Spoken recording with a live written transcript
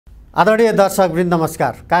आदरणीय दर्शकवृन्द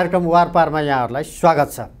नमस्कार। कार्यक्रम वारपारमा यहाँहरूलाई स्वागत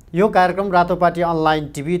छ। यो कार्यक्रम रातोपाटी अनलाइन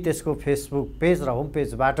टिभी त्यसको फेसबुक पेज र होम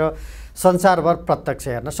पेजबाट संसारभर प्रत्यक्ष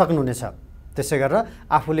हेर्न सक्नुहुनेछ। त्यसै गरेर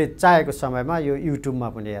आफूले चाहेको समयमा यो युट्युबमा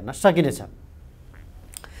पनि हेर्न सकिनेछ।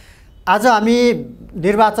 आज हामी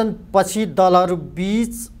निर्वाचनपछि दलहरू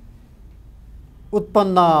बीच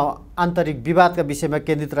उत्पन्न आन्तरिक विवादका विषयमा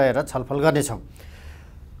केन्द्रित रहेर छलफल गर्नेछौँ।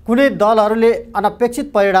 कुनै दलहरूले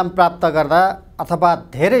अनपेक्षित परिणाम प्राप्त गर्दा अथवा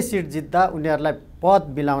धेरै सिट जित्दा उनीहरूलाई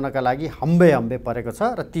पद मिलाउनका लागि हम्बे परेको छ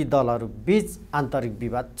र ती दलहरू बीच आन्तरिक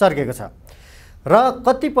विवाद चर्केको छ र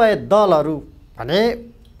कतिपय दलहरू भने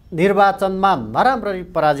निर्वाचनमा नराम्ररी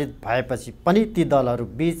पराजित भएपछि पनि ती दलहरू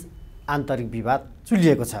बीच आन्तरिक विवाद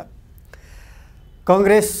चुलिएको छ।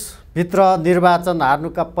 कङ्ग्रेसभित्र निर्वाचन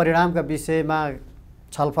हार्नुका परिणामका विषयमा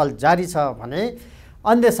छलफल जारी छ भने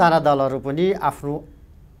अन्य साना दलहरू पनि आफ्नो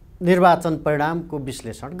निर्वाचन परिणामको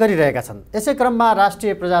विश्लेषण गरिरहेका छन्। यसै क्रममा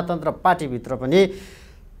राष्ट्रिय प्रजातन्त्र पार्टीभित्र पनि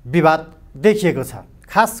विवाद देखिएको छ।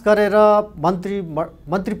 खास गरेर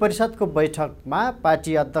मन्त्री परिषदको बैठकमा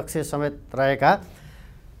पार्टी अध्यक्ष समेत रहेका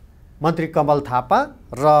मन्त्री कमल थापा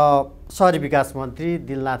र शहरी विकास मन्त्री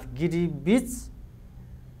दिलनाथ गिरी बीच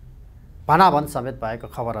भनाभन समेत भएको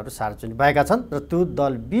खबरहरू सार्वजनिक भएका छन् र त्यो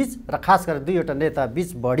दल बीच र खास गरेर दुईवटा नेता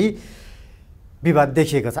बीच बढी विवाद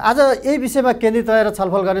देखिएको छ। आज यही विषयमा केन्द्रित रहेर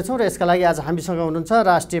छलफल गर्नेछौँ र यसका लागि आज हामीसँग हुनुहुन्छ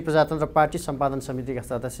राष्ट्रिय प्रजातन्त्र पार्टी सम्पादन समितिका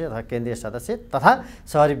सदस्य तथा केन्द्रीय सदस्य तथा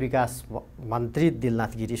शहरी विकास मन्त्री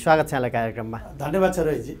दिलनाथ गिरी। स्वागत छ यहाँलाई कार्यक्रममा। धन्यवाद छ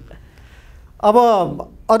रोहितजी। अब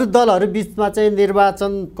अरू दलहरू बीचमा चाहिँ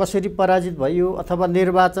निर्वाचन कसरी पराजित भयो अथवा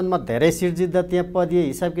निर्वाचनमा धेरै सिट जित्दा त्यहाँ पदीय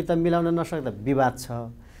हिसाब किताब मिलाउन नसक्दा विवाद छ।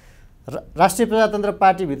 राष्ट्रिय प्रजातन्त्र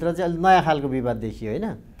पार्टीभित्र चाहिँ अलिक नयाँ खालको विवाद देखियो होइन,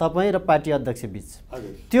 तपाईँ र पार्टी अध्यक्ष बीच।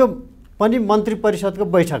 त्यो पनि मन्त्री परिषदको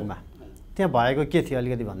बैठकमा त्यहाँ भएको के थियो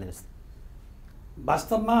अलिकति भनिदिनुहोस्।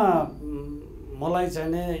 वास्तवमा मलाई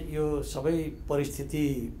चाहिँ नि यो सबै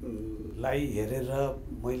परिस्थितिलाई हेरेर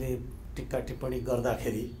मैले टिक्का टिप्पणी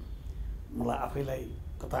गर्दाखेरि मलाई आफैलाई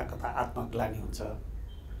कता कता आत्मग्लानि हुन्छ।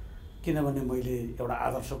 किनभने मैले एउटा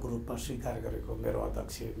आदर्शको रूपमा स्वीकार गरेको मेरो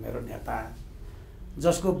अध्यक्ष, मेरो नेता,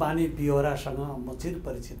 जसको बानी बिहोरासँग म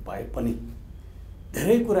चिरपरिचित भए पनि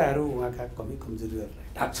धेरै कुराहरू उहाँका कमी कमजोरीहरूलाई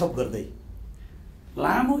ढाकछोप गर्दै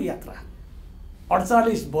लामो यात्रा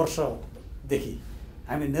 48 वर्षदेखि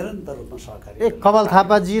हामी निरन्तर रूपमा सहकारी। कमल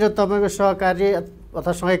थापाजी र तपाईँको सहकारी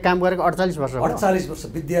अथवा सँगै काम गरेको 48 वर्ष 48 वर्ष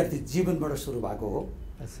विद्यार्थी जीवनबाट सुरु भएको हो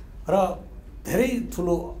र धेरै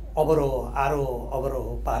ठुलो अवरोह अवरोह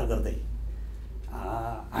पार गर्दै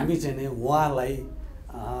हामी चाहिँ नि उहाँलाई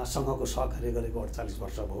सँगको सहकार्य गरेको 48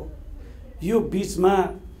 वर्ष भयो। यो बिचमा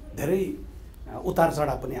धेरै उतार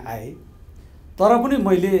चढाव पनि आए, तर पनि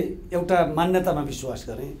मैले एउटा मान्यतामा विश्वास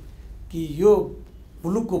गरेँ कि यो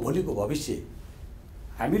मुलुकको भोलिको भविष्य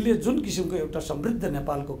हामीले जुन किसिमको एउटा समृद्ध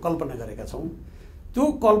नेपालको कल्पना गरेका छौँ त्यो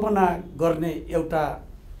कल्पना गर्ने एउटा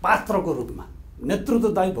पात्रको रूपमा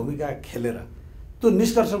नेतृत्वदायी भूमिका खेलेर त्यो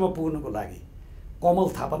निष्कर्षमा पुग्नको लागि कमल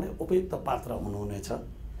थापा नै उपयुक्त पात्र हुनुहुनेछ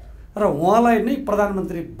र उहाँलाई नै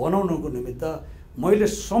प्रधानमन्त्री बनाउनको निमित्त मैले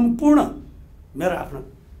सम्पूर्ण मेरो आफ्नो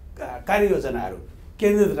कार्ययोजनाहरू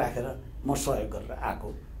केन्द्रित राखेर म सहयोग गरेर आएको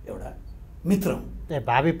एउटा मित्र हुँ।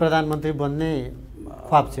 भावी प्रधानमन्त्री बन्ने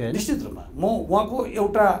ख्वाब छ। निश्चित रूपमा म उहाँको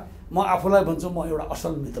एउटा म आफूलाई भन्छु म एउटा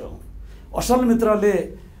असल मित्र हुँ। असल मित्रले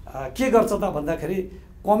के गर्छ त भन्दाखेरि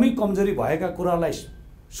कमी कमजोरी भएका कुरालाई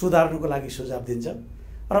सुधार्नुको लागि सुझाव दिन्छ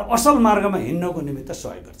र असल मार्गमा हिँड्नको निमित्त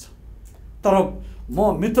सहयोग गर्छ। तर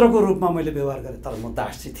म मित्रको रूपमा मैले व्यवहार गरेँ, तर म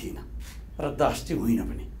दास चाहिँ थिइनँ र दास चाहिँ होइन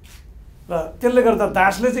पनि। र त्यसले गर्दा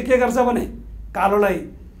दासले चाहिँ के गर्छ भने कालोलाई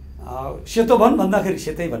सेतो भन् भन्दाखेरि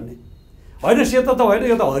सेतै भन्ने, होइन सेतो त होइन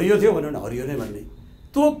यो त हरियो थियो भन्यो भने हरियो नै भन्ने,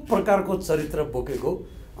 त्यो प्रकारको चरित्र बोकेको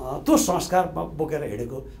त्यो संस्कारमा बोकेर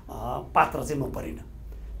हिँडेको पात्र चाहिँ म परिनँ।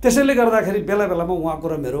 त्यसैले गर्दाखेरि बेला बेलामा उहाँको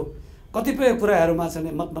र मेरो कतिपय कुराहरूमा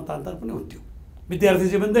चाहिँ मतमतान्तर पनि हुन्थ्यो विद्यार्थी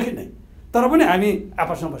जीवनदेखि नै, तर पनि हामी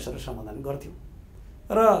आपसमा बसेर समाधान गर्थ्यौँ।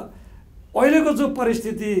 र अहिलेको जो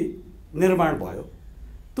परिस्थिति निर्माण भयो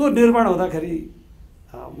त्यो निर्माण हुँदाखेरि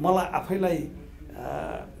मलाई आफैलाई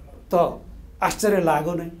त आश्चर्य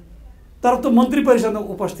लाग्यो नै, तर त्यो मन्त्री परिषदमा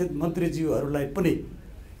उपस्थित मन्त्रीज्यूहरूलाई पनि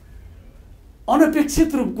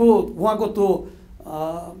अनपेक्षित रूपको उहाँको त्यो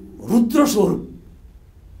रुद्र स्वरूप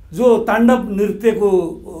जो ताण्डव नृत्यको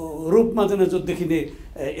रूपमा चाहिँ जो देखिने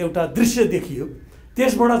एउटा दृश्य देखियो,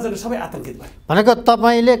 त्यसबाट चाहिँ सबै आतंकित भए। भनेको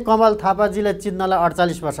तपाईँले कमल थापाजीलाई चिन्नलाई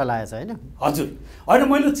 48 वर्ष लागेछ होइन? हजुर, होइन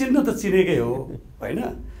मैले चिन्न त चिनेकै हो होइन,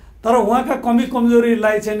 तर उहाँका कमी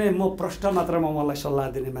कमजोरीलाई चाहिँ नै म प्रष्ट मात्रामा मलाई सल्लाह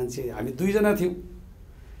दिने मान्छे हामी दुईजना थियौँ।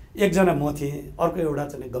 एकजना म थिएँ, अर्को एउटा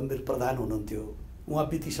चाहिँ गम्भीर प्रधान हुनुहुन्थ्यो, उहाँ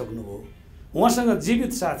बितिसक्नुभयो। उहाँसँग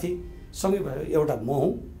जीवित साथी सँगै भयो एउटा म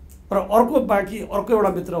हुँ र अर्को एउटा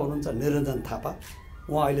मित्र हुनुहुन्छ निरञ्जन थापा,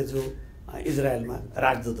 उहाँ अहिले जो इजरायलमा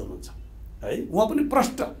राजदूत हुनुहुन्छ है, उहाँ पनि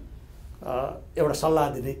प्रष्ट एउटा सल्लाह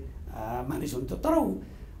दिने मानिस हुनुहुन्थ्यो। तर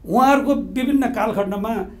उहाँहरूको विभिन्न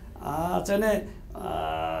कालखण्डमा चाहिँ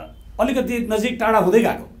अलिकति नजिक टाढा हुँदै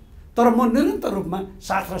गएको, तर म निरन्तर रूपमा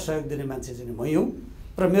साथ र सहयोग दिने मान्छे चाहिँ मै हुँ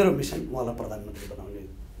र मेरो मिसन उहाँलाई प्रधानमन्त्री बनाउने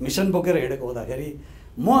मिसन बोकेर हिँडेको हुँदाखेरि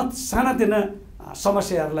म सानातिना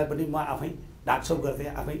समस्याहरूलाई पनि म आफै ढाकछोप गर्थेँ,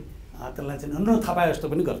 आफै त्यसलाई चाहिँ नुन थापाए जस्तो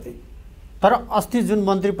पनि गर्थेँ। तर अस्ति जुन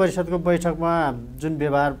मन्त्री परिषदको बैठकमा जुन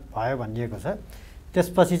व्यवहार भयो भनिएको छ,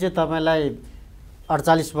 त्यसपछि चाहिँ तपाईँलाई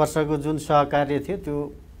 48 वर्षको जुन सहकार्य थियो त्यो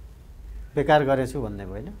बेकार गरेछु भन्ने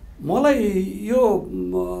होइन? मलाई यो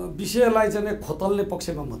विषयलाई चाहिँ खोतल्ने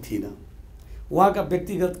पक्षमा म थिइनँ। उहाँका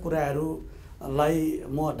व्यक्तिगत कुराहरूलाई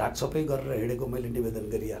म ढाकछोपै गरेर हिँडेको मैले निवेदन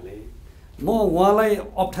गरिहालेँ। म उहाँलाई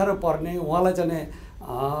अप्ठ्यारो पर्ने, उहाँलाई चाहिँ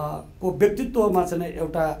को व्यक्तित्वमा चाहिँ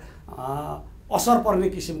एउटा असर पर्ने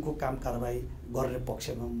किसिमको काम कारबाही गर्ने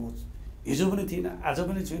पक्षमा म हिजो पनि थिइनँ, आज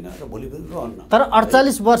पनि छुइनँ र भोलि पनि रहन्न। तर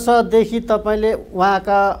 48 वर्षदेखि तपाईँले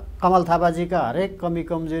उहाँका कमल थापाजीका हरेक कमी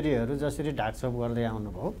कमजोरीहरू जसरी ढाकछोप गर्दै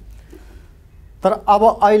आउनुभयो, तर अब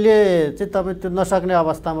अहिले चाहिँ तपाईँ त्यो नसक्ने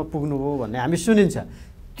अवस्थामा पुग्नुभयो भन्ने हामी सुनिन्छ।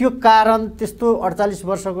 त्यो कारण त्यस्तो 48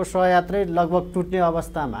 वर्षको सहयात्रै लगभग टुट्ने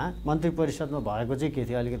अवस्थामा मन्त्री परिषदमा भएको चाहिँ के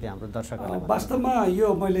थियो, अलिकति हाम्रो दर्शकहरूलाई? वास्तवमा यो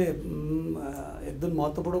मैले एकदम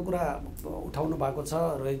महत्त्वपूर्ण कुरा उठाउनु भएको छ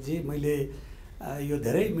रोहितजी। मैले यो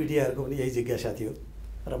धेरै मिडियाहरूको पनि यही जिज्ञासा थियो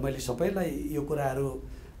र मैले सबैलाई यो कुराहरू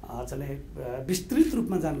चाहिँ विस्तृत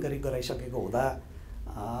रूपमा जानकारी गराइसकेको हुँदा,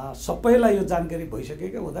 सबैलाई यो जानकारी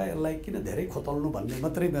भइसकेको हुँदा यसलाई किन धेरै खोतल्नु भन्ने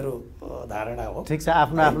मात्रै मेरो धारणा हो। ठिक छ,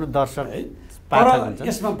 आफ्नो आफ्नो दर्शक है। तर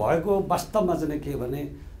यसमा भएको वास्तवमा चाहिँ के भने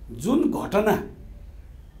जुन घटना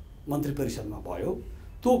मन्त्री परिषदमा भयो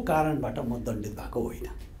त्यो कारणबाट म दण्डित भएको होइन।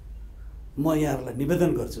 म यहाँहरूलाई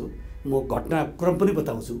निवेदन गर्छु, म घटनाक्रम पनि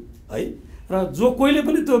बताउँछु है, र जो कोहीले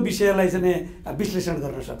पनि त्यो विषयलाई चाहिँ विश्लेषण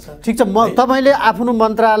गर्न सक्छ। ठिक छ, तपाईँले आफ्नो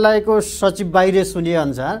मन्त्रालयको सचिव बाहिर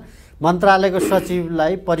सुनिएअनुसार मन्त्रालयको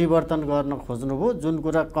सचिवलाई परिवर्तन गर्न खोज्नुभयो, जुन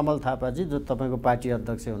कुरा कमल थापाजी जो तपाईँको पार्टी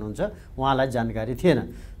अध्यक्ष हुनुहुन्छ उहाँलाई जानकारी थिएन।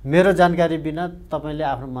 मेरो जानकारी बिना तपाईँले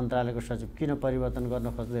आफ्नो मन्त्रालयको सचिव किन परिवर्तन गर्न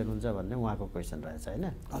खोज्दै हुनुहुन्छ भन्ने उहाँको क्वेसन रहेछ होइन?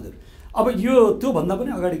 हजुर, अब यो त्योभन्दा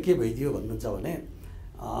पनि अगाडि के भइदियो भन्नुहुन्छ भने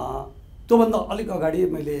त्योभन्दा अलिक अगाडि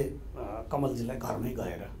मैले कमलजीलाई घरमै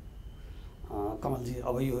गएर, कमलजी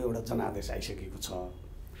अब यो एउटा जनादेश आइसकेको छ,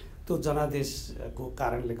 त्यो जनादेशको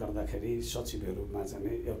कारणले गर्दाखेरि सचिवहरूमा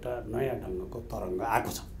चाहिँ एउटा नयाँ ढङ्गको तरङ्ग आएको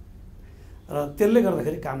छ र त्यसले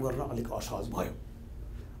गर्दाखेरि काम गर्न अलिक असहज भयो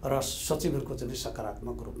र सचिवहरूको चाहिँ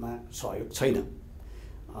सकारात्मक रूपमा सहयोग छैन।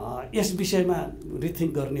 यस विषयमा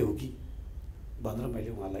रिथिङ्क गर्ने हो कि भनेर मैले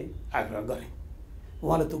उहाँलाई आग्रह गरेँ।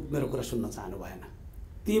 उहाँले त्यो मेरो कुरा सुन्न चाहनु भएन।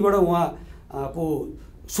 त्यहीँबाट उहाँको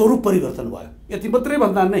स्वरूप परिवर्तन भयो, यति मात्रै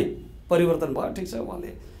भन्दा नै परिवर्तन भयो। ठिक छ, उहाँले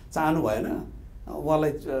चाहनु भएन,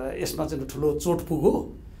 उहाँलाई यसमा चाहिँ ठुलो चोट पुग्यो।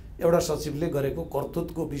 एउटा सचिवले गरेको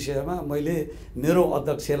कर्तुत्वको विषयमा मैले मेरो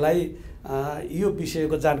अध्यक्षलाई यो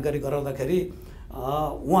विषयको जानकारी गराउँदाखेरि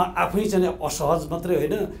उहाँ आफै चाहिँ असहज मात्रै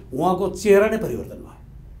होइन, उहाँको चेहरा नै परिवर्तन भयो।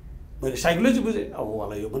 मैले साइकोलोजी बुझेँ, अब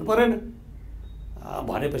उहाँलाई यो मन परेन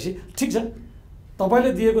भनेपछि ठिक छ,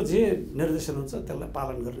 तपाईँले दिएको जे निर्देशन हुन्छ त्यसलाई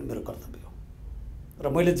पालन गर्ने मेरो कर्तव्य हो र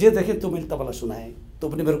मैले जे देखेँ त्यो मैले तपाईँलाई सुनाएँ, त्यो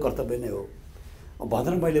पनि मेरो कर्तव्य नै हो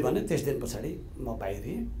भनेर मैले भने। त्यस दिन पछाडि म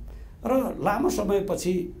बाहिरिएँ र लामो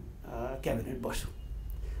समयपछि क्याबिनेट बस्यो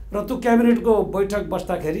र त्यो क्याबिनेटको बैठक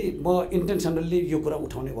बस्दाखेरि म इन्टेन्सनल्ली यो कुरा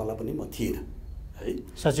उठाउनेवाला पनि म थिइनँ है।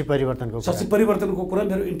 सचिव परिवर्तनको कुरा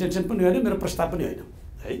मेरो इन्टेन्सन पनि होइन, मेरो प्रस्ताव पनि होइन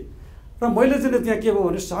है। र मैले चाहिँ त्यहाँ के भयो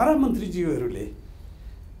भने सारा मन्त्रीज्यूहरूले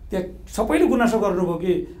त्यहाँ सबैले गुनासो गर्नुभयो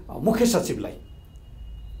कि मुख्य सचिवलाई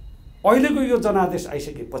अहिलेको यो जनादेश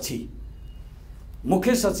आइसकेपछि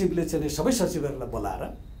मुख्य सचिवले चाहिँ सबै सचिवहरूलाई बोलाएर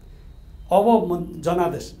अब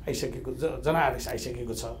जनादेश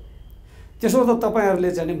आइसकेको छ, त्यसो त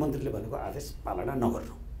तपाईँहरूले चाहिँ मन्त्रीले भनेको आदेश पालना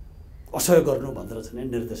नगर्नु, असहयोग गर्नु भनेर चाहिँ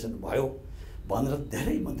निर्देशन भयो भनेर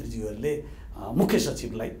धेरै मन्त्रीज्यूहरूले मुख्य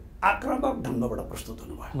सचिवलाई आक्रामक ढङ्गबाट प्रस्तुत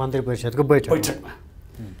हुनुभयो मन्त्री परिषदको बैठकमा।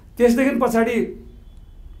 त्यसदेखि पछाडि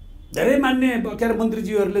धेरै मान्य के अरे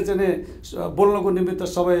मन्त्रीज्यूहरूले चाहिँ बोल्नको निमित्त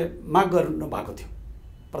सबै माग गर्नु भएको थियो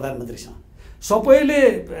प्रधानमन्त्रीसँग। सबैले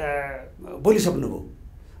बोलिसक्नुभयो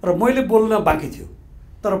र मैले बोल्न बाँकी थियो,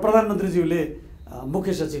 तर प्रधानमन्त्रीज्यूले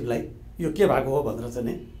मुख्य सचिवलाई यो के भएको हो भनेर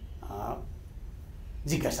चाहिँ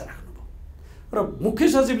जिज्ञासा राख्नुभयो र मुख्य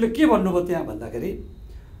सचिवले के भन्नुभयो त्यहाँ भन्दाखेरि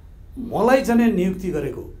मलाई चाहिँ नियुक्ति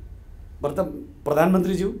गरेको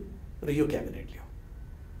प्रधानमन्त्रीज्यू र यो क्याबिनेटले हो,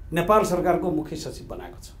 नेपाल सरकारको मुख्य सचिव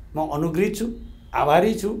बनाएको छ। म अनुग्रहित छु,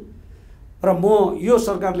 आभारी छु र म यो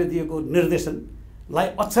सरकारले दिएको निर्देशन सचिवलाई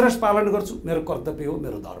अक्षरश पालन गर्छु, मेरो कर्तव्य हो,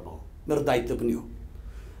 मेरो धर्म हो, मेरो दायित्व पनि हो।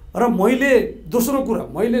 र मैले दोस्रो कुरा,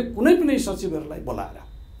 मैले कुनै पनि सचिवहरूलाई बोलाएर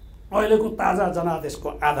अहिलेको ताजा जनादेशको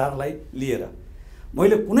आधारलाई लिएर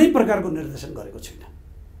मैले कुनै प्रकारको निर्देशन गरेको छुइनँ।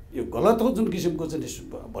 यो गलत हो, जुन किसिमको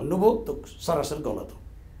चाहिँ भन्नुभयो त्यो सरासर गलत हो।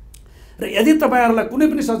 र यदि तपाईँहरूलाई कुनै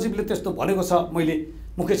पनि सचिवले त्यस्तो भनेको छ, मैले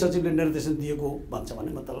मुख्य सचिवले निर्देशन दिएको भन्छ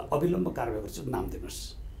भने म त्यसलाई अविलम्ब कारबाही गर्छु, नाम दिनुहोस्।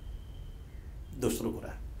 दोस्रो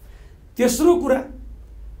कुरा। तेस्रो कुरा,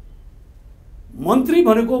 मन्त्री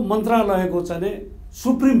भनेको मन्त्रालयको चाहिँ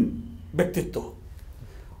सुप्रिम व्यक्तित्व हो,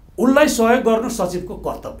 उसलाई सहयोग गर्नु सचिवको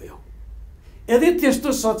कर्तव्य हो। यदि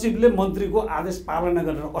त्यस्तो सचिवले मन्त्रीको आदेश पालना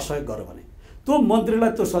गरेर असहयोग गर्यो भने त्यो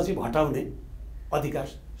मन्त्रीलाई त्यो सचिव हटाउने अधिकार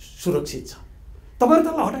सुरक्षित छ। तपाईँहरू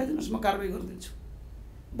त्यसलाई हटाइदिनुहोस्, म कारबाही गरिदिन्छु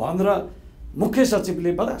भनेर मुख्य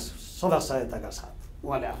सचिवले बडा सदा सहायताका साथ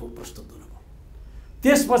उहाँले आफू प्रस्तुत हुनुभयो।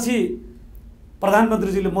 त्यसपछि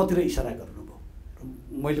प्रधानमन्त्रीजीले मतिर इसारा गर्नुभयो।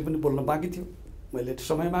 मैले पनि बोल्न बाँकी थियो, मैले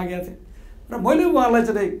समय मागेको थिएँ र मैले उहाँलाई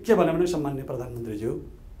चाहिँ के भने सम्माननीय प्रधानमन्त्रीज्यू,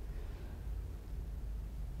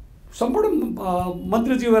 सम्पूर्ण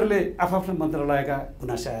मन्त्रीज्यूहरूले आफ्नो मन्त्रालयका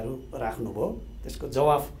गुनासाहरू राख्नुभयो, त्यसको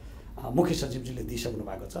जवाफ मुख्य सचिवजीले दिइसक्नु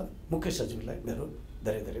भएको छ। मुख्य सचिवलाई मेरो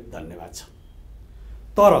धेरै धेरै धन्यवाद छ।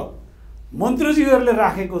 तर मन्त्रीज्यूहरूले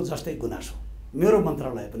राखेको जस्तै गुनासो मेरो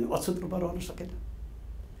मन्त्रालय पनि अछुत रूपमा रहन सकेन।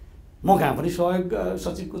 म कहाँ पनि सहयोग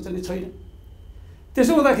सचिवको चाहिँ छैन।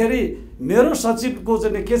 त्यसो हुँदाखेरि मेरो सचिवको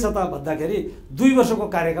चाहिँ के छ त भन्दाखेरि 2 वर्षको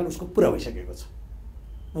कार्यकाल उसको पुरा भइसकेको छ।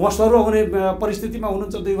 उहाँ सर्व हुने परिस्थितिमा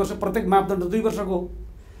हुनुहुन्छ, 2 वर्ष, प्रत्येक मापदण्ड 2 वर्षको।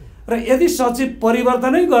 र यदि सचिव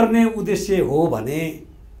परिवर्तनै गर्ने उद्देश्य हो भने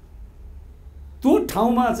त्यो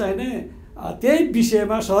ठाउँमा चाहिँ नै त्यही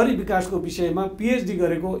विषयमा, सहरी विकासको विषयमा पिएचडी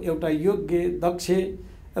गरेको एउटा योग्य, दक्ष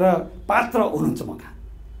र पात्र हुनुहुन्छ म कहाँ,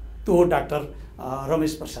 त्यो हो डाक्टर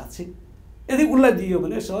रमेश प्रसाद सिंह। यदि उसलाई दियो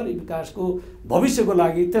भने सहरी विकासको भविष्यको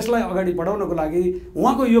लागि, त्यसलाई अगाडि बढाउनको लागि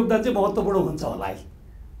उहाँको योगदान चाहिँ महत्त्वपूर्ण हुन्छ होला है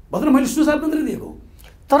भनेर मैले सुझाव मात्रै दिएको।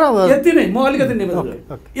 तर यति नै, म अलिकति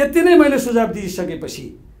निवेदन यति नै मैले सुझाव दिइसकेपछि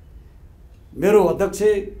मेरो अध्यक्ष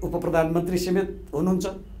उप प्रधानमन्त्री समेत हुनुहुन्छ,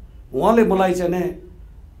 उहाँले मलाई चाहिँ नै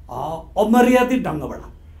अमर्यादित ढङ्गबाट,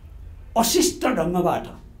 अशिष्ट ढङ्गबाट,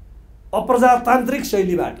 अप्रजातान्त्रिक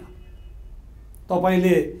शैलीबाट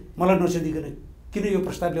तपाईँले मलाई नसोधिकन किन यो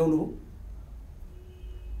प्रस्ताव ल्याउनुभयो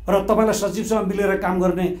र तपाईँलाई सचिवसँग मिलेर काम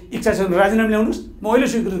गर्ने इच्छा छ भने राजीनामा ल्याउनुहोस्, म अहिले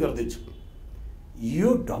स्वीकृत गरिदिन्छु। यो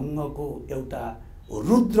ढङ्गको एउटा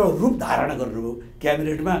रुद्र रूप धारणा गर्नुभयो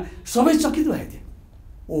क्याबिनेटमा। सबै चकित भएको थियो।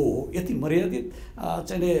 ओ यति मर्यादित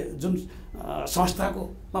चाहिँ जुन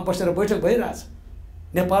संस्थाकोमा बसेर बैठक भइरहेछ,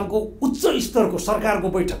 नेपालको उच्च स्तरको सरकारको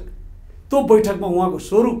बैठक, त्यो बैठकमा उहाँको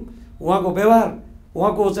स्वरूप, उहाँको व्यवहार,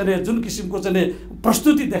 उहाँको चाहिँ जुन किसिमको चाहिँ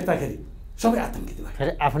प्रस्तुति देख्दाखेरि सबै आतंकित भयो।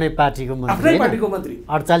 फेरि आफ्नै पार्टीको मन्त्री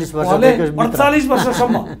 48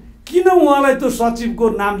 वर्षसम्म किन उहाँलाई त्यो सचिवको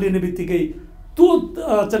नाम लिने बित्तिकै त्यो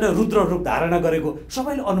चाहिँ रुद्र रूप धारणा गरेको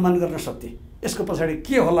सबैले अनुमान गर्न सक्थे। यसको पछाडि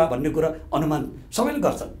के होला भन्ने कुरा अनुमान सबैले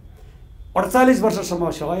गर्छन्। 48 वर्षसम्म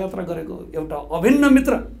शोभायात्रा गरेको एउटा अभिन्न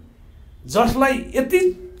मित्र, जसलाई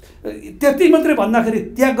त्यति मात्रै भन्दाखेरि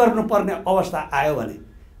त्याग गर्नुपर्ने अवस्था आयो भने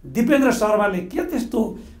दिपेन्द्र शर्माले के त्यस्तो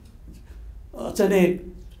चाहिँ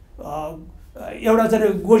एउटा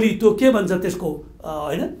चाहिँ गोली, त्यो के भन्छ त्यसको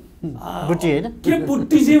होइन, बुट्टी होइन, के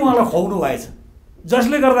बुट्टी चाहिँ उहाँलाई खुवाउनु भएछ,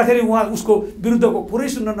 जसले गर्दाखेरि उहाँ उसको विरुद्धको कुरै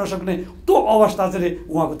सुन्न नसक्ने त्यो अवस्था चाहिँ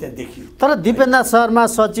उहाँको त्यहाँ देखियो। तर दिपेन्द्र शर्मा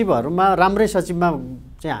सचिवहरूमा राम्रै सचिवमा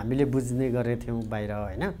चाहिँ हामीले बुझ्ने गरेको थियौँ बाहिर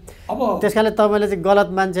होइन। अब त्यस कारणले तपाईँले चाहिँ गलत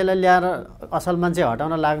मान्छेलाई ल्याएर असल मान्छे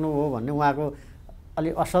हटाउन लाग्नु हो भन्ने उहाँको अलि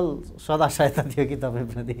असल सदा सहायता थियो कि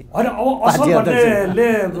तपाईँप्रति? होइन, अब असल भन्नेले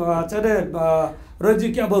चाहिँ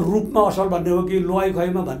रोजी कि अब रूपमा असल भन्ने हो कि लुवाई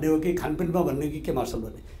खुवाईमा भन्ने हो कि खानपिनमा भन्ने कि केमा असल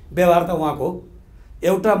भन्ने? व्यवहार त उहाँको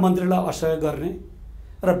एउटा मन्त्रीलाई असहयोग गर्ने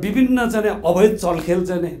र विभिन्न चाहिँ अवैध चलखेल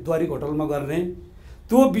चाहिँ द्वारी होटलमा गर्ने,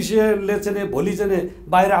 त्यो विषयले चाहिँ भोलि चाहिँ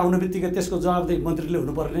बाहिर आउने बित्तिकै त्यसको जवाबदेही मन्त्रीले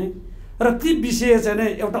हुनुपर्ने र ती विषय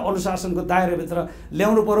चाहिँ एउटा अनुशासनको दायराभित्र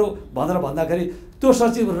ल्याउनु पर्यो भनेर भन्दाखेरि त्यो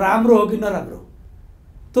सचिव राम्रो हो कि नराम्रो?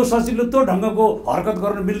 त्यो सचिवले त्यो ढङ्गको हरकत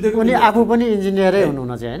गर्न मिल्दैन। उनी आफू पनि इन्जिनियरै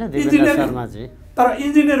हुनुहुन्न चाहिँ होइन, दिपेन्द्र शर्मा चाहिँ। तर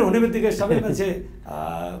इन्जिनियर हुने बित्तिकै सबै मान्छे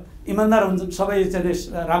इमान्दार हुन्छन्, सबै चाहिँ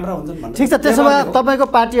राम्रा हुन्छन् भन्ने। ठिक छ, त्यसो भए तपाईँको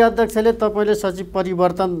पार्टी अध्यक्षले तपाईँले सचिव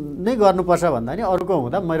परिवर्तन नै गर्नुपर्छ भन्दा नि अरूको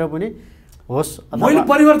हुँदा मेरो पनि होस्, मैले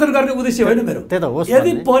परिवर्तन गर्ने उद्देश्य होइन मेरो। त्यही त होस्।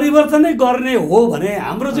 यदि परिवर्तनै गर्ने हो भने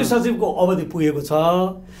हाम्रो चाहिँ सचिवको अवधि पुगेको छ,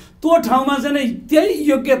 त्यो ठाउँमा चाहिँ त्यही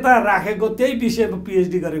योग्यता राखेको, त्यही विषयमा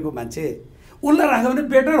पिएचडी गरेको मान्छे उसलाई राख्यो भने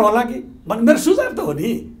बेटर होला कि भन्ने मेरो सुझाव त हो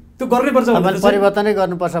नि। त्यो गर्नुपर्छ तपाईँले परिवर्तनै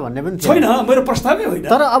गर्नुपर्छ भन्ने पनि छैन, मेरो प्रस्तावै होइन।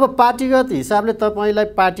 तर अब पार्टीगत हिसाबले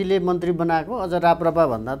तपाईँलाई पार्टीले मन्त्री बनाएको, अझ राप्रपा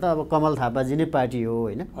भन्दा त अब कमल थापाजी नै पार्टी हो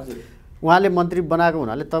होइन, उहाँले मन्त्री बनाएको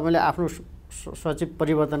हुनाले तपाईँले आफ्नो सचिव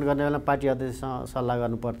परिवर्तन गर्ने बेला पार्टी अध्यक्षसँग सल्लाह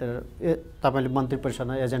गर्नु पर्थ्यो र तपाईँले मन्त्री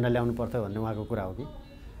परिषदमा एजेन्डा ल्याउनु पर्थ्यो भन्ने उहाँको कुरा हो कि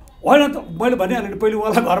होइन? त मैले भनिहालेँ नि, पहिले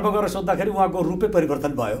उहाँलाई घरमा गएर सोद्धाखेरि उहाँको रूपै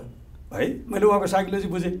परिवर्तन भयो है। मैले उहाँको साइकोलोजी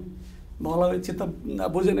बुझेँ, मलाई चित्त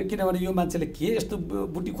बुझेन, किनभने यो मान्छेले के यस्तो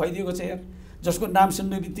बुटी खुवाइदिएको छ यार, जसको नाम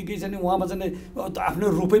सुन्ने बित्तिकै चाहिँ उहाँमा चाहिँ आफ्नो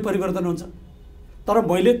रूपै परिवर्तन हुन्छ। तर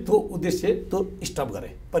मैले त्यो उद्देश्य त्यो स्टप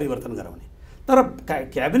गरेँ, परिवर्तन गराउने। तर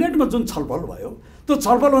क्याबिनेटमा जुन छलफल भयो, त्यो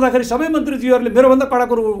छलफल हुँदाखेरि सबै मन्त्रीज्यूहरूले मेरोभन्दा कडा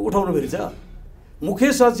कुरो उठाउनु फेरि छ।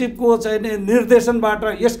 मुख्य सचिवको चाहिँ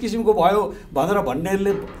निर्देशनबाट यस किसिमको भयो भनेर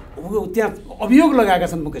भन्नेले त्यहाँ अभियोग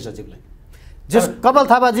लगाएका छन् मुख्य सचिवलाई। जस कमल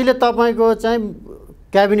थापाजीले तपाईँको चाहिँ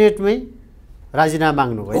क्याबिनेटमै राजीनामा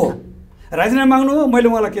माग्नु भयो, राजीनामा माग्नु हो। मैले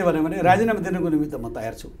उहाँलाई के भने राजीनामा दिनको निमित्त म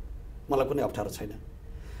तयार छु, मलाई कुनै अप्ठ्यारो छैन।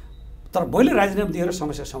 तर मैले राजीनामा दिएर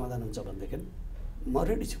समस्या समाधान हुन्छ भनेदेखि म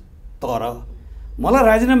रेडी छु। तर मलाई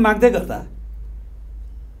राजीनामा माग्दै गर्दा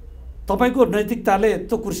तपाईँको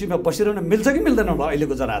नैतिकताले त्यो कुर्सीमा बसिरहन मिल्छ कि मिल्दैन होला?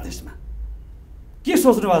 अहिलेको जनादेशमा के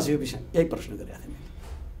सोच्नु भएको छ यो विषय? यही प्रश्न गरेको थिएँ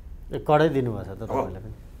मैले। कडै दिनुभएको छ त तपाईँले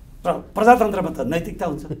पनि। र प्रजातन्त्रमा त नैतिकता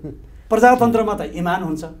हुन्छ, प्रजातन्त्रमा त इमान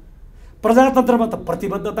हुन्छ, प्रजातन्त्रमा त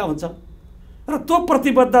प्रतिबद्धता हुन्छ। र त्यो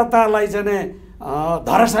प्रतिबद्धतालाई चाहिँ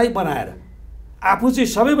धराशायी बनाएर आफू चाहिँ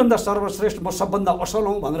सबैभन्दा सर्वश्रेष्ठ, म सबभन्दा असल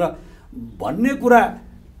हौँ भनेर भन्ने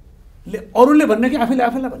कुराले अरूले भन्ने कि आफैले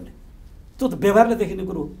आफैलाई भन्ने, त्यो त व्यवहारले देखिने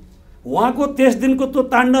कुरो हो। उहाँको त्यस दिनको त्यो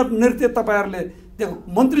ताण्डव नृत्य तपाईँहरूले त्यो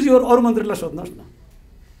मन्त्रीज्यूहरू अरू मन्त्रीलाई सोध्नुहोस् न,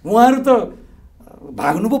 उहाँहरू त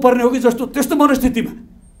भाग्नु पो पर्ने हो कि जस्तो त्यस्तो मनस्थितिमा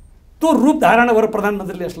त्यो रूप धारणा गरेर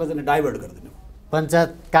प्रधानमन्त्रीले यसलाई चाहिँ डाइभर्ट गरिदिनु। पञ्चायत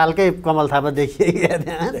कालकै कमल थापा देखिए।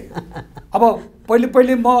 अब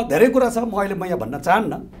पहिले म धेरै कुरा छ, म अहिले यहाँ भन्न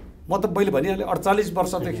चाहन्न। म त मैले भनिहालेँ 48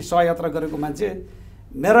 वर्षदेखि सहयात्रा गरेको मान्छे,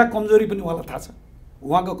 मेरा कमजोरी पनि उहाँलाई थाहा छ,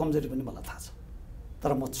 उहाँको कमजोरी पनि मलाई थाहा छ।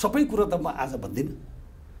 तर म सबै कुरो त म आज भन्दिनँ।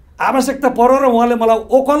 आवश्यकता पऱ्यो र उहाँले मलाई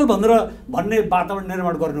ओकल भन्ने वातावरण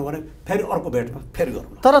निर्माण गर्नु भने फेरि अर्को भेटमा फेरि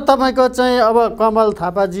गरौँ। तर तपाईँको चाहिँ अब कमल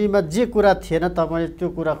थापाजीमा जे कुरा थिएन तपाईँले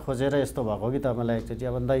त्यो कुरा खोजेर यस्तो भएको कि तपाईँलाई एकचोटि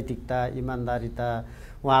अब नैतिकता, इमान्दारिता,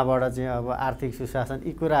 उहाँबाट चाहिँ अब आर्थिक सुशासन,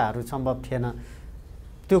 यी कुराहरू सम्भव थिएन,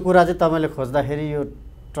 त्यो कुरा चाहिँ तपाईँले खोज्दाखेरि यो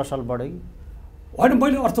टसल बढ्यो कि होइन?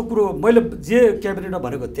 मैले अर्थ कुरो मैले जे क्याबिनेटमा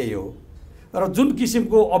भनेको त्यही हो। र जुन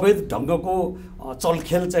किसिमको अवैध ढङ्गको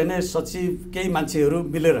चलखेल चाहिँ नै सचिव केही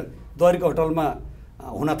मान्छेहरू मिलेर द्वारिका होटलमा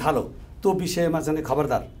हुन थाल्यो, त्यो विषयमा चाहिँ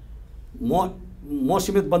खबरदार, म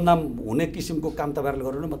समेत बदनाम हुने किसिमको काम तपाईँहरूले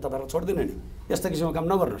गर्नु, म तपाईँहरूलाई छोड्दिनँ नि, यस्तो किसिमको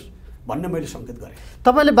काम नगर्नुहोस् भन्ने मैले सङ्केत गरेँ।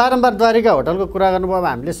 तपाईँले बारम्बार द्वारिका होटलको कुरा गर्नुभयो।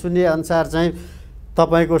 अब हामीले सुने अनुसार चाहिँ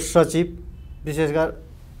तपाईँको सचिव, विशेष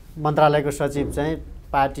गरी मन्त्रालयको सचिव चाहिँ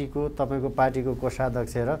तपाईँको पार्टीको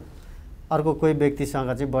कोषाध्यक्ष र अर्को कोही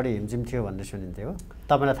व्यक्तिसँग चाहिँ बढी हिमजिम थियो भन्ने सुनिन्थ्यो, हो?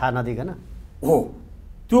 तपाईँलाई थाहा नदिकन? हो,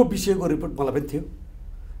 त्यो विषयको रिपोर्ट मलाई पनि थियो।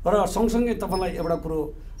 र सँगसँगै तपाईँलाई एउटा कुरो,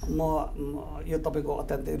 म यो तपाईँको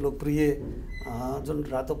अत्यन्तै लोकप्रिय जुन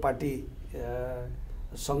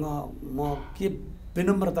रातोपाटीसँग म के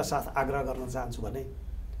विनम्रता साथ आग्रह गर्न चाहन्छु भने,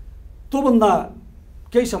 त्योभन्दा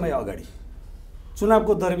केही समय अगाडि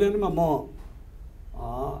चुनावको दरमियानमा म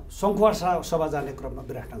सङ्खुवार सभा जाने क्रममा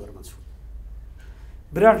विराटनगरमा छु।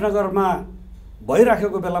 विराटनगरमा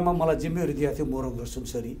भइराखेको बेलामा मलाई जिम्मेवारी दिएको थियो मोरङ र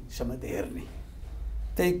सुनसरी समेत हेर्ने।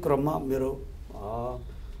 त्यही क्रममा मेरो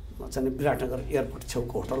चाहिँ विराटनगर एयरपोर्ट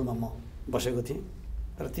छेउको होटलमा म बसेको थिएँ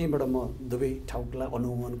र त्यहीँबाट म दुवै ठाउँलाई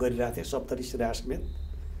अनुगमन गरिरहेको थिएँ, सप्तरी श्रेया समेत।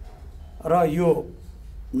 र यो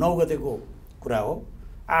 9 गतेको कुरा हो।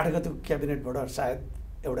 8 गतेको क्याबिनेटबाट सायद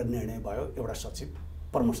एउटा निर्णय भयो, एउटा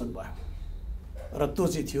सचिव प्रमोसन भयो र त्यो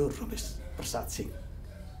चाहिँ थियो रमेश प्रसाद सिंह,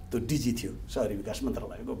 त्यो डिजी थियो शहरी विकास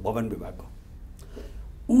मन्त्रालयको भवन विभागको।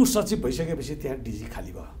 ऊ सचिव भइसकेपछि त्यहाँ डिजी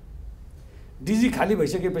खाली भयो। डिजी खाली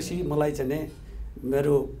भइसकेपछि मलाई चाहिँ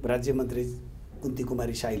मेरो राज्य मन्त्री कुन्ती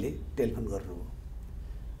कुमारी साईले टेलिफोन गर्नुभयो,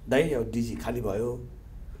 दाइ अब डिजी खाली भयो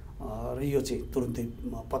र यो चाहिँ तुरुन्तै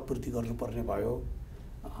पदपूर्ति गर्नुपर्ने भयो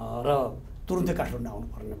र तुरुन्तै काठमाडौँ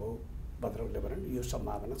आउनुपर्ने भयो भनेर उसले भने यो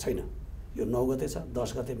सम्भावना छैन, यो 9 गते छ,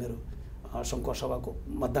 10 गते मेरो सङ्खुवार सभाको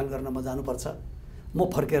मतदान गर्न म जानुपर्छ, म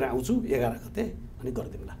फर्केर आउँछु 11 गते अनि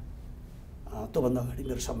गरिदिउँला, त्योभन्दा अगाडि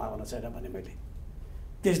मेरो सम्भावना छैन भने मैले।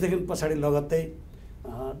 त्यसदेखि पछाडि लगत्तै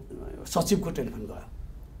सचिवको टेलिफोन गयो,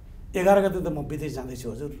 11 गते त म विदेश जाँदैछु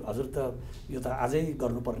हजुर त यो त आजै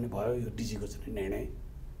गर्नुपर्ने भयो यो डिजीको चाहिँ निर्णय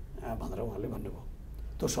भनेर उहाँले भन्नुभयो।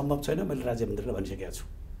 त्यो सम्भव छैन, मैले राज्य मन्त्रीलाई भनिसकेको छु,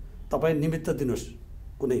 तपाईँ निमित्त दिनुहोस्,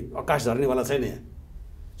 कुनै आकाश झर्नेवाला छैन यहाँ,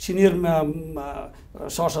 सिनियर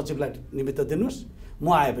सहसचिवलाई निमित्त दिनुहोस्, म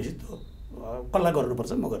आएपछि त्यो कसलाई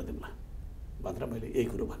गर्नुपर्छ म गरिदिउँला भनेर मैले यही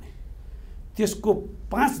कुरो भने। त्यसको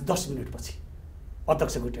 5-10 मिनटपछि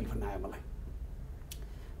अध्यक्षको टेलिफोन आयो मलाई,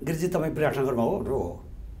 गिरिजी तपाईँ विराटनगरमा हो? हो।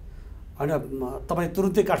 होइन तपाईँ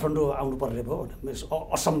तुरुन्तै काठमाडौँ आउनुपर्ने भयो भने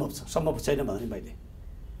असम्भव छ, सम्भव छैन भने मैले,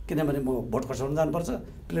 किनभने म भोट खसाउन जानुपर्छ,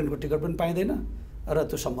 प्लेनको टिकट पनि पाइँदैन र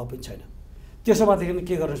त्यो सम्भव पनि छैन। त्यसो भएदेखि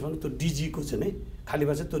के गर्नुहोस् भने त्यो डिजीको चाहिँ नि खाली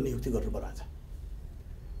भएछ त्यो नियुक्ति गर्नुपर्छ आज।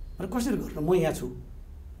 र कसरी गर्नु, म यहाँ छु,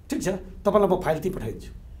 ठिक छ तपाईँलाई म फाइल त्यहीँ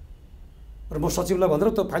पठाइदिन्छु र म सचिवलाई भनेर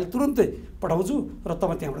त्यो फाइल तुरुन्तै पठाउँछु र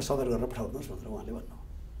तपाईँ त्यहाँबाट सदर गरेर पठाउनुहोस् भनेर उहाँले भन्नु।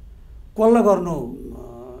 कसलाई गर्नु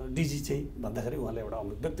डिजी चाहिँ भन्दाखेरि उहाँले एउटा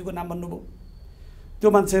व्यक्तिको नाम भन्नुभयो। त्यो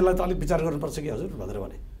मान्छेलाई त अलिक विचार गर्नुपर्छ कि हजुर भनेर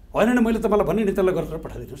भने। होइन नि मैले तपाईँलाई भने नि त्यसलाई गरेर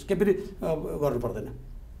पठाइदिनुहोस्, के पनि गर्नु पर्दैन,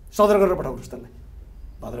 सदर गरेर पठाउनुहोस् त्यसलाई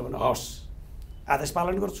भनेर भने। हवस्, आदेश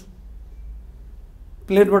पालन गर्छु।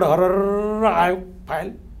 प्लेनबाट हरर आयो फाइल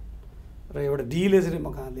र एउटा डीले चाहिँ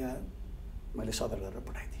म कहाँ ल्यायो, मैले सदर गरेर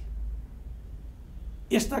पठाइदिएँ।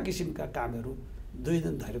 यस्ता किसिमका कामहरू 2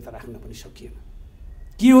 दिन धैर्यता राख्न पनि सकिएन।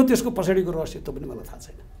 के हो त्यसको पछाडिको रहस्य त्यो पनि मलाई थाहा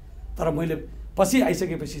छैन, तर मैले पछि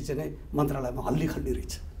आइसकेपछि चाहिँ नै मन्त्रालयमा हल्ली खल्ली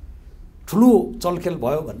रहेछ, ठुलो चलखेल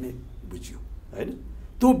भयो भन्ने बुझ्यो होइन।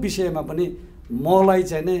 त्यो विषयमा पनि मलाई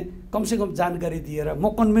चाहिँ नै कमसेकम जानकारी दिएर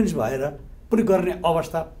म कन्भिन्स भएर पनि गर्ने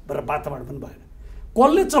अवस्था र वातावरण पनि भएन।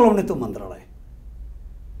 कसले चलाउने त्यो मन्त्रालय?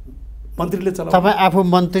 मन्त्रीले चलाउने। तपाईँ आफू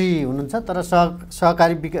मन्त्री हुनुहुन्छ तर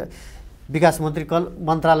सहकारी विकास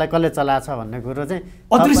मन्त्रालय कसले चलाएको छ भन्ने कुरो चाहिँ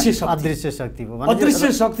अदृश्य शक्ति हो।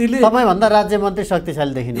 अदृश्य शक्तिले तपाईँभन्दा राज्य मन्त्री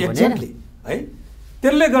शक्तिशाली देखिनु भने एक्ज्याक्टली है।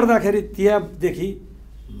 त्यसले गर्दाखेरि त्यहाँदेखि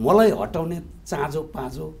मलाई हटाउने चाँजो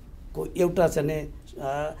पाँजोको एउटा चाहिँ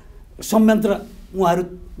संयन्त्र उहाँहरू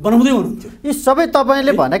बनाउँदै हुनुहुन्थ्यो। यी सबै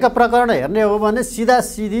तपाईँले भनेका प्रकरण हेर्ने हो भने सिधा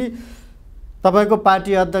सिधी तपाईँको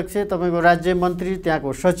पार्टी अध्यक्ष, तपाईँको राज्य मन्त्री,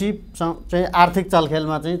 त्यहाँको सचिव चाहिँ आर्थिक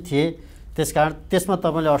चलखेलमा चाहिँ थिए, त्यसकारण त्यसमा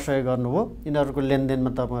तपाईँले असहयोग गर्नुभयो, यिनीहरूको लेनदेनमा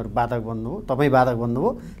तपाईँहरू बाधक बन्नुभयो, तपाईँ बाधक बन्नुभयो,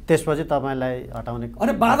 त्यसपछि तपाईँलाई हटाउने।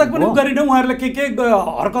 अनि बाधक पनि गरिनँ, उहाँहरूले के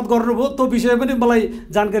हरकत गर्नुभयो त्यो विषय पनि मलाई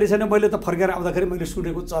जानकारी छैन। मैले त फर्केर आउँदाखेरि मैले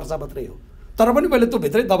सुनेको चर्चा मात्रै हो, तर पनि मैले त्यो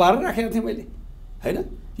भित्रै दबाएर राखेको थिएँ मैले होइन।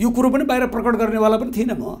 यो कुरो पनि बाहिर प्रकट गर्नेवाला पनि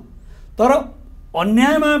थिइनँ म, तर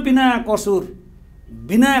अन्यायमा बिना कसुर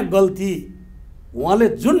बिना गल्ती उहाँले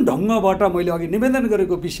जुन ढङ्गबाट मैले अघि निवेदन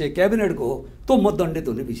गरेको विषय क्याबिनेटको हो, त्यो म दण्डित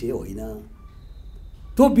हुने विषय होइन।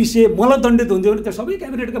 त्यो विषय मलाई दण्डित हुन्थ्यो भने त्यो सबै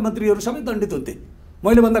क्याबिनेटका मन्त्रीहरू सबै दण्डित हुन्थे।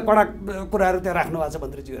 मैले भन्दा कडा कुराहरू त्यहाँ राख्नु भएको छ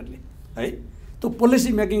मन्त्रीज्यूहरूले है। त्यो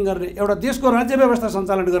पोलिसी मेकिङ गर्ने, एउटा देशको राज्य व्यवस्था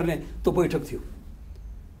सञ्चालन गर्ने त्यो बैठक थियो,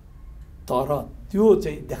 तर त्यो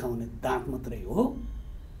चाहिँ देखाउने दाँत मात्रै हो।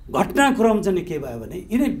 घटनाक्रम चाहिँ के भयो भने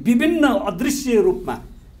यिनै विभिन्न अदृश्य रूपमा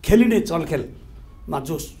खेलिने चलखेलमा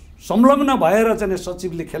जो संलग्न भएर चाहिँ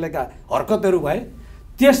सचिवले खेलेका हरकतहरू भए,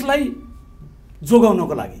 त्यसलाई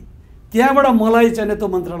जोगाउनको लागि त्यहाँबाट मलाई चाहिँ त्यो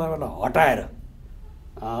मन्त्रालयबाट हटाएर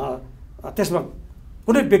त्यसमा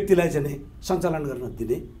कुनै व्यक्तिलाई चाहिँ सञ्चालन गर्न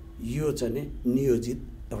दिने यो चाहिँ नियोजित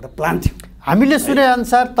एउटा प्लान थियो। हामीले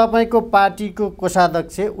सुनेअनुसार तपाईँको पार्टीको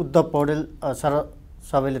कोषाध्यक्ष उद्धव पौडेल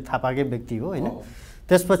सबैले थाहा पाएकै व्यक्ति हो होइन,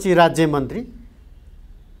 त्यसपछि राज्य मन्त्री,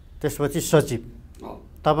 त्यसपछि सचिव,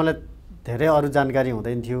 तपाईँलाई धेरै अरू जानकारी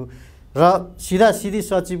हुँदैन थियो र सिधा सिधी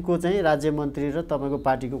सचिवको चाहिँ राज्य मन्त्री र तपाईँको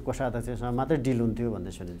पार्टीको कोषाध्यक्षसँग मात्रै डिल हुन्थ्यो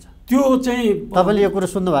भन्ने सुनिन्छ। त्यो चाहिँ तपाईँले यो कुरो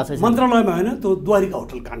सुन्नु भएको छ? मन्त्रालयमा होइन, त्यो द्वारिका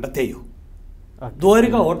होटल काण्ड त्यही हो।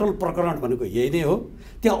 द्वारिका होटल प्रकरण भनेको यही नै हो।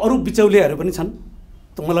 त्यहाँ अरू बिचौलियाहरू पनि छन्,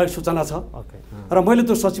 त्यो मलाई सूचना छ र मैले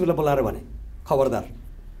त्यो सचिवलाई बोलाएर भने खबरदार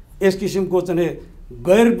यस किसिमको चाहिँ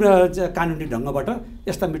गैर कानुनी ढङ्गबाट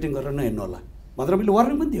यस्ता मिटिङ गरेर नहिँड्नु होला भनेर मैले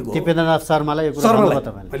वार्निङ पनि दिएको। दिपेन्द्रनाथ शर्मालाई यो कुरा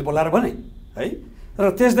मैले बोलाएर भने है। र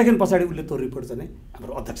त्यसदेखि पछाडि उसले त्यो रिपोर्ट चाहिँ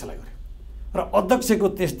हाम्रो अध्यक्षलाई गर्यो र अध्यक्षको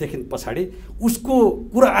त्यसदेखि पछाडि उसको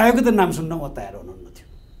कुरा आएको त नाम सुन्न म तयार हुनुहुन्न थियो।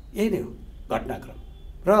 यही नै हो घटनाक्रम।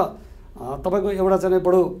 र तपाईँको एउटा चाहिँ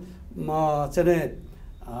बडो चाहिँ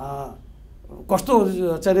कस्तो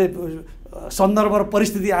चाहिँ सन्दर्भ र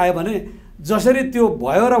परिस्थिति आयो भने जसरी त्यो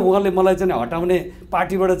भयो र उहाँले मलाई चाहिँ हटाउने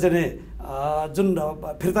पार्टीबाट चाहिँ जुन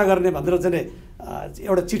फिर्ता गर्ने भनेर चाहिँ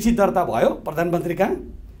एउटा चिठी दर्ता भयो प्रधानमन्त्री कहाँ,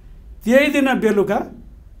 त्यही दिन बेलुका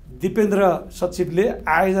दिपेन्द्र सचिवले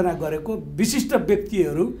आयोजना गरेको विशिष्ट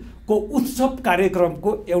व्यक्तिहरूको उत्सव कार्यक्रमको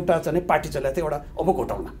एउटा चाहिँ पार्टी चलेको थियो एउटा अमुक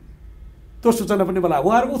होटलमा। त्यो सूचना पनि मलाई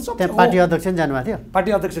उहाँहरूको उत्सव पार्टी अध्यक्ष जानुभएको थियो?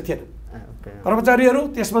 पार्टी अध्यक्ष थिएन, कर्मचारीहरू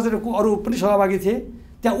त्यसमा चाहिँ अरू पनि सहभागी थिए।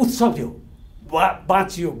 त्यहाँ उत्सव थियो,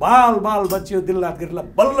 बाँचियो, बाल बाल बचियो, दिलनाथ गिरीलाई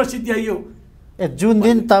बल्ल सिद्ध्याइयो। जुन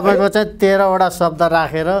दिन तपाईँको चाहिँ 13वटा शब्द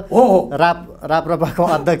राखेर राप्रपाको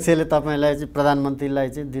अध्यक्षले तपाईँलाई चाहिँ प्रधानमन्त्रीलाई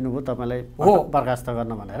चाहिँ दिनुभयो तपाईँलाई बर्खास्त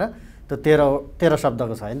गर्न भनेर, त्यो 13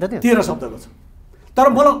 शब्दको छ हैन त त्यो 13 शब्दको छ। तर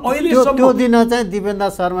मलाई अहिलेसम्म त्यो दिन चाहिँ दिपेन्द्र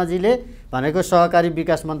शर्माजीले भनेको सहकारी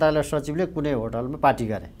विकास मन्त्रालय सचिवले कुनै होटलमा पार्टी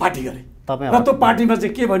गरे तपाईँ र त्यो पार्टीमा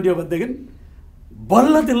चाहिँ के भनियो भनेदेखि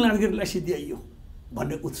बल्ल दिलनाथ गिरीलाई सिद्ध्याइयो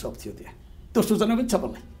भन्ने उत्सव थियो त्यहाँ। त्यो सूचना पनि छ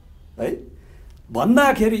मलाई है।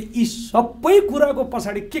 भन्दाखेरि यी सबै कुराको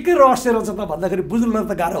पछाडि के रहस्य रहेछ त भन्दाखेरि बुझ्नुलाई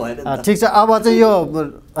त गाह्रो भएन। ठिक छ, अब चाहिँ यो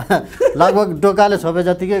लगभग डोकाले छोपे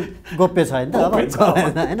जतिकै गोप्य छ हैन त अब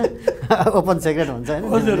हैन, ओपन सिक्रेट हुन्छ हैन।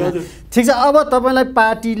 हजुर हजुर ठिक छ। अब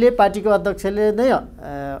तपाईँलाई पार्टीको अध्यक्षले नै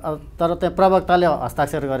तर त्यहाँ प्रवक्ताले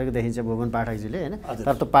हस्ताक्षर गरेको देखिन्छ भुवन पाठकजीले हैन,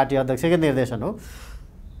 तर त्यो पार्टी अध्यक्षकै निर्देशन हो।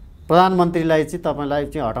 प्रधानमन्त्रीलाई चाहिँ तपाईँलाई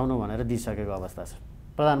चाहिँ हटाउनु भनेर दिइसकेको अवस्था छ।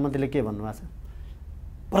 प्रधानमन्त्रीले के भन्नुभएको छ?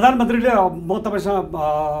 प्रधानमन्त्रीले म तपाईँसँग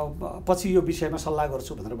पछि यो विषयमा सल्लाह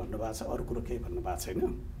गर्छु भनेर भन्नुभएको छ, अरू कुरो केही भन्नुभएको छैन।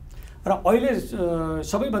 र अहिले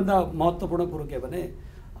सबैभन्दा महत्त्वपूर्ण कुरो के भने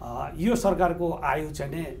यो सरकारको आयु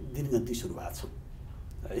चाहिँ नै दिनगन्ती सुरु भएको छ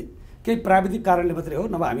है। केही प्राविधिक कारणले मात्रै हो,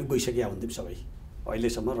 नभए हामी गइसकेका हुन्थ्यौँ सबै।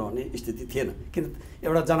 अहिलेसम्म रहने स्थिति थिएन, किन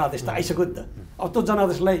एउटा जनादेश त आइसक्यो नि त। अब त्यो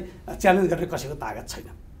जनादेशलाई च्यालेन्ज गर्ने कसैको तागत छैन।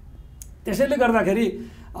 त्यसैले गर्दाखेरि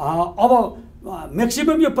अब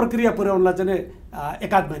म्याक्सिमम यो प्रक्रिया पुर्याउनलाई चाहिँ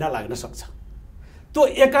एकाध महिना लाग्न सक्छ। त्यो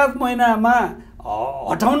एकाध महिनामा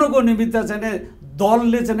हटाउनको निमित्त चाहिँ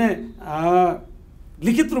दलले चाहिँ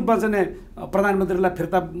लिखित रूपमा चाहिँ प्रधानमन्त्रीलाई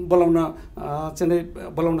फिर्ता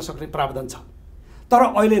बोलाउन सक्ने प्रावधान छ। तर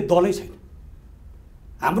अहिले दलै छैन।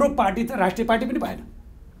 हाम्रो पार्टी त राष्ट्रिय पार्टी पनि भएन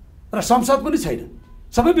र संसद पनि छैन,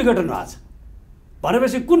 सबै विघटन भएको छ।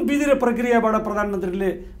 भनेपछि कुन विधि र प्रक्रियाबाट प्रधानमन्त्रीले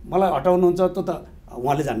मलाई हटाउनुहुन्छ त्यो त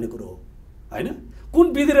उहाँले जान्ने कुरो हो हैन। कुन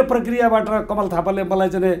विधि र प्रक्रियाबाट कमल थापाले मलाई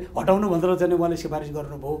चाहिँ हटाउनु भनेर चाहिँ उहाँले सिफारिस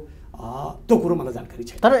गर्नुभयो त्यो कुरो मलाई जानकारी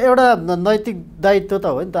छैन। तर एउटा नैतिक दायित्व त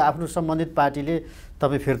हो नि त, आफ्नो सम्बन्धित पार्टीले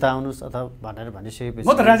तपाईँ फिर्ता आउनुहोस् अथवा भनेर भनिसकेपछि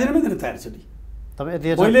म त राजीनामा दिन तयार छु नि।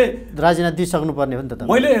 मैले राजीनामा दिइसक्नु पर्ने हो नि त।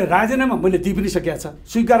 मैले राजीनामा मैले दिइ पनि सकेको छ।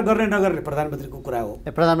 स्वीकार गर्ने नगर्ने प्रधानमन्त्रीको कुरा हो।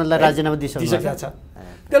 प्रधानमन्त्रीलाई राजीनामा दिइसकेको छ।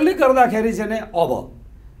 त्यसले गर्दाखेरि चाहिँ अब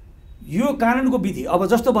यो कानुनको विधि, अब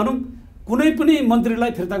जस्तो भनौँ कुनै पनि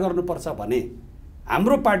मन्त्रीलाई फिर्ता गर्नुपर्छ भने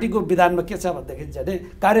हाम्रो पार्टीको विधानमा के छ भनेदेखि चाहिँ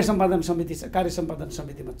कार्य सम्पादन समिति छ। कार्य सम्पादन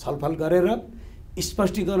समितिमा छलफल गरेर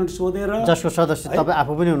स्पष्टीकरण सोधेर, जसको सदस्य तपाईँ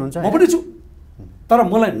आफू पनि हुनुहुन्छ। म पनि छु, तर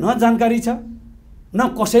मलाई न जानकारी छ,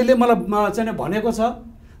 न कसैले मलाई चाहिँ भनेको छ,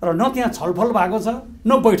 र न त्यहाँ छलफल भएको छ,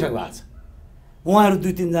 न बैठक भएको छ। उहाँहरू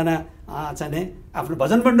 2-3 जना चाहिँ आफ्नो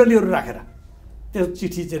भजन मण्डलीहरू राखेर त्यो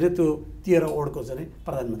चिठी चाहिँ त्यो 13 ओडको चाहिँ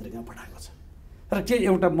प्रधानमन्त्रीमा पठाएको छ। र के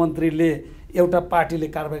एउटा मन्त्रीले एउटा पार्टीले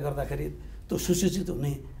कारबाही गर्दाखेरि त्यो सुसूचित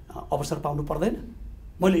हुने अवसर पाउनु पर्दैन?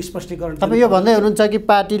 मैले स्पष्टीकरण तपाईँ यो भन्दै हुनुहुन्छ कि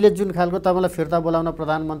पार्टीले जुन खालको तपाईँलाई फिर्ता बोलाउन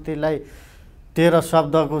प्रधानमन्त्रीलाई 13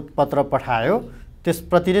 शब्दको पत्र पठायो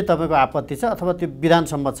त्यसप्रति नै तपाईँको आपत्ति छ अथवा त्यो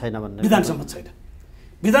विधानसम्मत छैन भन्ने? विधानसम्मत छैन,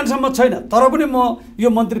 विधानसम्मत छैन। तर पनि म यो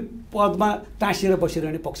मन्त्री पदमा टाँसिएर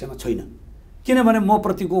बसिरहने पक्षमा छैन। किनभने म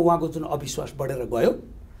प्रतिको उहाँको जुन अविश्वास बढेर गयो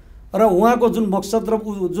र उहाँको जुन मकसद र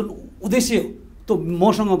जुन उद्देश्य हो त्यो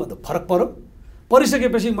मसँग फरक पर्यो।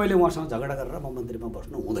 परिसकेपछि मैले उहाँसँग झगडा गरेर म मन्त्रीमा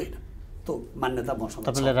बस्नु हुँदैन, त्यो मान्यता मसँग।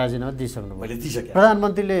 तपाईँले राजीनामा दिइसक्नु? मैले दिइसकेँ।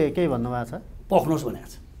 प्रधानमन्त्रीले केही भन्नुभएको छ? पख्नुहोस् भनेको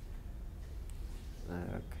छ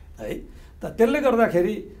है। त त्यसले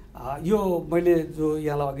गर्दाखेरि यो मैले जो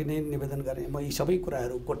यहाँलाई अघि नै निवेदन गरेँ, म यी सबै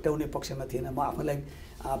कुराहरू कोट्याउने पक्षमा थिएन। म आफूलाई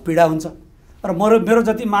पीडा हुन्छ र मेरो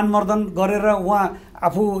जति मानमर्दन गरेर उहाँ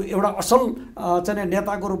आफू एउटा असल चाहिँ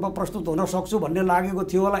नेताको रूपमा प्रस्तुत हुन सक्छु भन्ने लागेको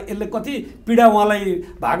थियो होला। यसले कति पीडा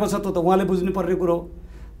उहाँलाई भएको छ त्यो त उहाँले बुझ्नुपर्ने कुरो हो।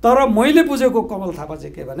 तर मैले बुझेको कमल थापा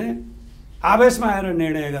चाहिँ के भने आवेशमा आएर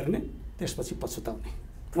निर्णय गर्ने, त्यसपछि पछुताउने।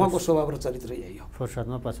 उहाँको स्वभाव र चरित्र यही हो,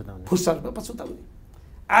 फुर्सदमा पछुताउने।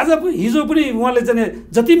 आज हिजो पनि उहाँले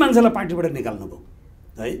चाहिँ जति मान्छेलाई पार्टीबाट निकाल्नुभयो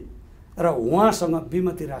है, र उहाँसँग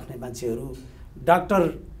विमति राख्ने मान्छेहरू डाक्टर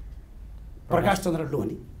प्रकाश चन्द्र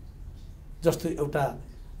लोहनी जस्तो एउटा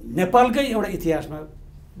नेपालकै एउटा इतिहासमा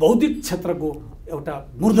बौद्धिक क्षेत्रको एउटा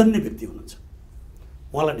मूर्धन्य व्यक्ति हुनुहुन्छ,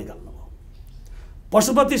 उहाँलाई निकाल्नुभयो।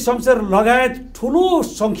 पशुपति शमशेर लगायत ठुलो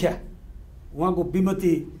सङ्ख्या उहाँको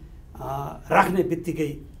विमति राख्ने बित्तिकै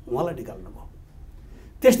उहाँलाई निकाल्नुभयो।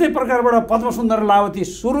 त्यस्तै प्रकारबाट पद्मसुन्दर लावती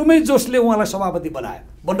सुरुमै जसले उहाँलाई सभापति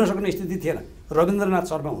बन्न सक्ने स्थिति थिएन, रविन्द्रनाथ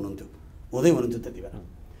शर्मा हुनुहुन्थ्यो त्यति बेला।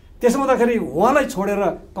 त्यसो हुँदाखेरि उहाँलाई छोडेर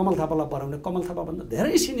कमल थापालाई बनाउने, कमल थापाभन्दा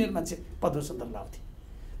धेरै सिनियर मान्छे पद्मसुन्दर लावती,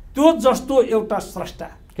 त्यो जस्तो एउटा स्रष्टा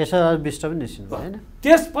केशरबहादुर बिष्ट पनि निस्किनु भएन।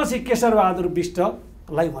 त्यसपछि केशरबहादुर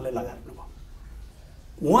बिष्टलाई उहाँले लगार्नुभयो।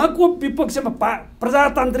 उहाँको विपक्षमा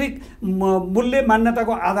प्रजातान्त्रिक मूल्य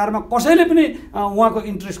मान्यताको आधारमा कसैले पनि उहाँको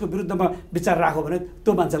इन्ट्रेस्टको विरुद्धमा विचार राख्यो भने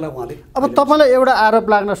त्यो मान्छेलाई उहाँले। अब तपाईँलाई एउटा आरोप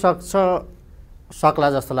लाग्न सक्ला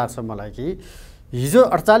जस्तो लाग्छ मलाई कि हिजो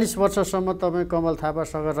 48 वर्षसम्म तपाईँ कमल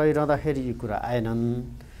थापासँग रहिरहँदाखेरि यो कुरा आएनन्,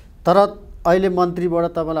 तर अहिले मन्त्रीबाट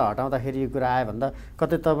तपाईँलाई हटाउँदाखेरि यो कुरा आयो भन्दा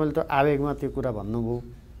कतै तपाईँले त आवेगमा त्यो कुरा भन्नुभयो,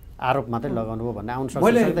 आरोप मात्रै लगाउनु भयो भन्ने आउन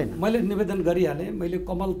सक्दैन। मैले निवेदन गरिहालेँ, मैले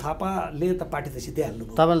कमल थापाले त पार्टी त सिधाइहाल्नु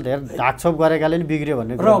भयो। तपाईँले धेरै ढाकछोप गरेकाले नि बिग्रियो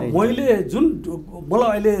भन्ने र मैले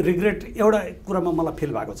मलाई अहिले रिग्रेट एउटा कुरामा मलाई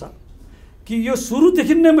फिल भएको छ कि यो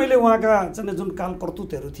सुरुदेखि नै मैले उहाँका चाहिँ जुन काल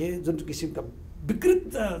कर्तुतहरू थिए, जुन किसिमका विकृत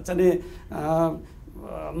चाहिँ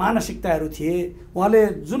मानसिकताहरू थिए,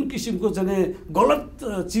 उहाँले जुन किसिमको चाहिँ गलत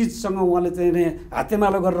चिजसँग उहाँले चाहिँ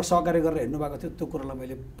हातेमालो गरेर सहकार्य गरेर हिँड्नु भएको थियो, त्यो कुरालाई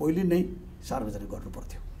मैले पहिले नै सार्वजनिक गर्नु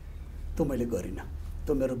पर्थ्यो। त्यो मैले गरिनँ,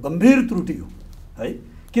 त्यो मेरो गम्भीर त्रुटि हो है।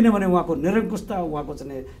 किनभने उहाँको निरङ्कुशता, उहाँको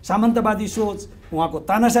चाहिँ सामन्तवादी सोच, उहाँको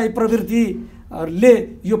तानाशाही प्रवृत्तिले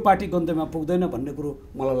यो पार्टी गन्तव्यमा पुग्दैन भन्ने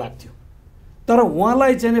कुरो मलाई लाग्थ्यो। तर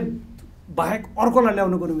उहाँलाई चाहिँ बाहेक अर्कोलाई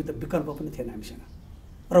ल्याउनुको निमित्त विकल्प पनि थिएन हामीसँग,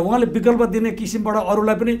 र उहाँले विकल्प दिने किसिमबाट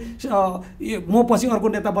अरूलाई पनि म पछि अर्को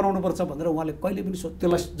नेता बनाउनुपर्छ भनेर उहाँले कहिले पनि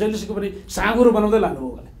त्यसलाई जहिलेसम्म पनि साँगुरो बनाउँदै लानुभयो।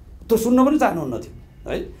 उहाँले त्यो सुन्न पनि चाहनुहुन्न थियो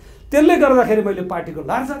है। त्यसले गर्दाखेरि मैले पार्टीको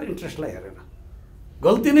लार्जर इन्ट्रेस्टलाई हेरेर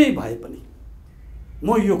गल्ती नै भए पनि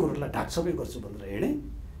म यो कुरोलाई ढाकछोपै गर्छु भनेर हिँडेँ।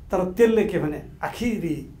 तर त्यसले के भने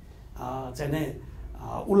आखिरी चाहिँ नै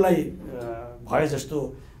उसलाई भए जस्तो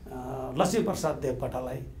लक्ष्मीप्रसाद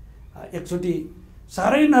देवकोटालाई एकचोटि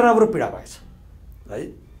साह्रै नराम्रो पीडा भएछ है।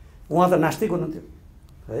 उहाँ त नास्तिक हुनुहुन्थ्यो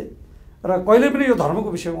है, र कहिले पनि यो धर्मको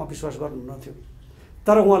विषयमा विश्वास गर्नुहुन्थ्यो।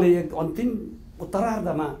 तर उहाँले एक अन्तिम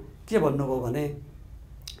उत्तरार्धमा के भन्नुभयो भने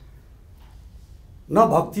न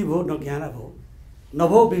भक्ति भयो न ज्ञान भयो न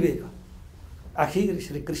भयो विवेक, आखिर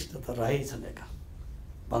श्रीकृष्ण त रहेछन् एका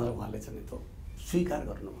भनेर उहाँले चाहिँ त्यो स्वीकार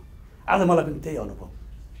गर्नुभयो। आज मलाई पनि त्यही अनुभव,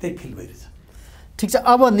 त्यही फिल भइरहेछ। ठिक छ,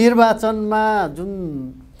 अब निर्वाचनमा जुन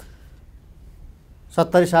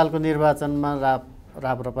 70 सालको निर्वाचनमा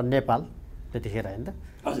राप्रपा नेपाल त्यतिखेर होइन त,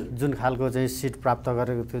 जुन खालको चाहिँ सिट प्राप्त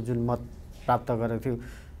गरेको थियो, जुन मत प्राप्त गरेको थियो,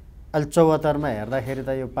 अहिले 74मा हेर्दाखेरि त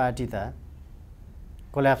यो पार्टी त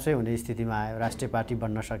कोल्याप्सै हुने स्थितिमा आयो, राष्ट्रिय पार्टी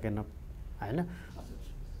बन्न सकेन होइन।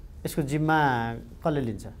 यसको जिम्मा कसले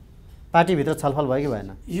लिन्छ? पार्टीभित्र छलफल भयो कि भएन?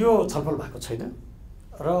 यो छलफल भएको छैन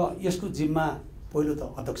र यसको जिम्मा पहिलो त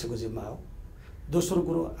अध्यक्षको जिम्मा हो। दोस्रो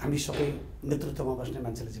कुरो हामी सबै नेतृत्वमा बस्ने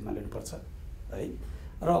मान्छेले जिम्मा लिनुपर्छ है।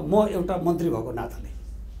 र म एउटा मन्त्री भएको नाताले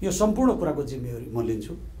यो सम्पूर्ण कुराको जिम्मेवारी म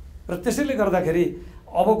लिन्छु र त्यसैले गर्दाखेरि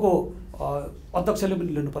अबको अध्यक्षले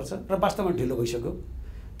पनि लिनुपर्छ। र वास्तवमा ढिलो भइसक्यो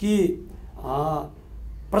कि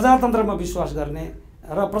प्रजातन्त्रमा विश्वास गर्ने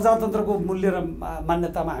र प्रजातन्त्रको मूल्य र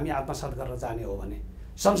मान्यतामा हामी आत्मसात गरेर जाने हो भने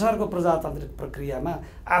संसारको प्रजातान्त्रिक प्रक्रियामा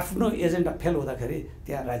आफ्नो एजेन्डा फेल हुँदाखेरि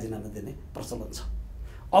त्यहाँ राजीनामा दिने प्रचलन छ।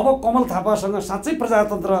 अब कमल थापासँग साँच्चै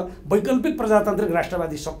प्रजातन्त्र, वैकल्पिक प्रजातान्त्रिक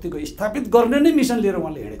राष्ट्रवादी शक्तिको स्थापित गर्ने नै मिसन लिएर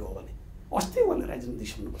उहाँले हिँडेको हो भने अस्ति उहाँले राजीनामा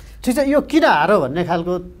दिइसक्नु पर्छ। ठिक छ, यो किन हारो भन्ने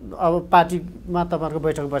खालको अब पार्टीमा तपाईँहरूको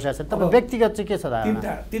बैठक बसेको छ, तपाईँ व्यक्तिगत चाहिँ के छ?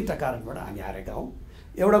 तीनटा कारणबाट हामी हारेका हौँ।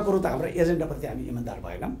 एउटा कुरो त हाम्रो एजेन्डाप्रति हामी इमान्दार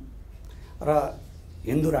भएनौँ र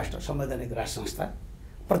हिन्दू राष्ट्र संवैधानिक राष्ट्र संस्था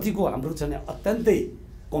प्रतिको हाम्रो चाहिँ अत्यन्तै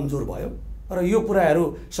कमजोर भयो र यो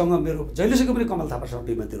कुराहरूसँग मेरो जहिलेसम्म पनि कमल थापासँग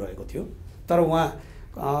विमति रहेको थियो। तर उहाँ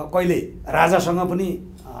कहिले राजासँग पनि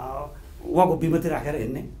उहाँको विमति राखेर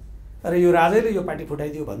हिँड्ने र यो राजैले यो पार्टी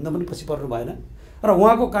फुटाइदियो भन्दा पनि पछि पर्नु भएन र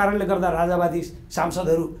उहाँको कारणले गर्दा राजावादी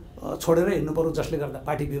सांसदहरू छोडेर हिँड्नु पर्यो, जसले गर्दा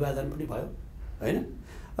पार्टी विभाजन पनि भयो होइन।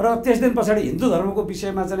 र त्यस दिन पछाडि हिन्दू धर्मको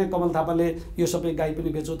विषयमा चाहिँ कमल थापाले यो सबै गाई पनि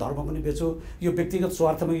बेचो, धर्म पनि बेचो, यो व्यक्तिगत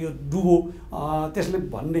स्वार्थमा यो डुबो त्यसले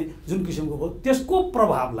भन्ने जुन किसिमको भयो, त्यसको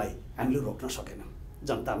प्रभावलाई हामीले रोक्न सकेनौँ।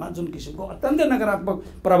 जनतामा जुन किसिमको अत्यन्तै नकारात्मक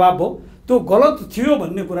प्रभाव भयो त्यो गलत थियो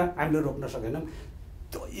भन्ने कुरा हामीले रोक्न सकेनौँ।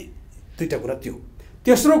 दुईवटा कुरा त्यो।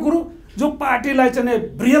 तेस्रो कुरो, जो पार्टीलाई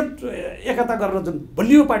चाहिँ बृहत एकता गरेर जुन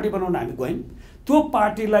बलियो पार्टी बनाउन हामी गयौँ, त्यो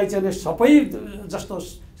पार्टीलाई चाहिँ सबै जस्तो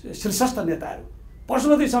शीर्षस्थ नेताहरू,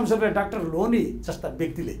 पशुपति शमशेर डाक्टर लोनी जस्ता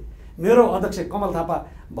व्यक्तिले मेरो अध्यक्ष कमल थापा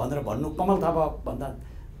भनेर भन्नु, कमल थापाभन्दा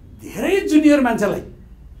धेरै जुनियर मान्छेलाई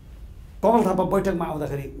कमल थापा बैठकमा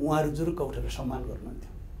आउँदाखेरि उहाँहरू जुरुक्क उठेर सम्मान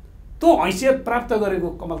गर्नुहुन्थ्यो। त्यो हैसियत प्राप्त गरेको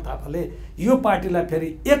कमल थापाले यो पार्टीलाई फेरि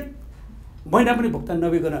 1 महिना पनि भुक्तान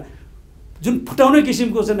नबिकन जुन फुटाउने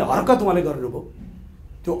किसिमको चाहिँ हरकत उहाँले गर्नुभयो,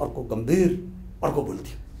 त्यो अर्को गम्भीर अर्को भुल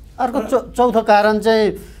थियो। अर्को चौथो कारण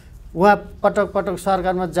चाहिँ उहाँ पटक पटक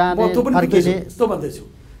सरकारमा जाने फर्किने त्यो भन्दैछु।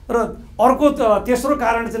 र अर्को तेस्रो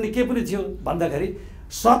कारण चाहिँ के पनि थियो भन्दाखेरि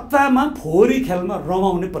सत्तामा फोहोरी खेलमा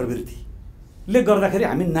रमाउने प्रवृत्तिले गर्दाखेरि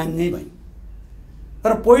हामी नाङ्गै भयौँ।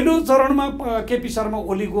 र पहिलो चरणमा केपी शर्मा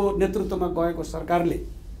ओलीको नेतृत्वमा गएको सरकारले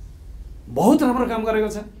बहुत राम्रो काम गरेको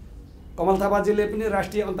छ। कमल थापाजीले पनि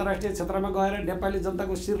राष्ट्रिय अन्तर्राष्ट्रिय क्षेत्रमा गएर नेपाली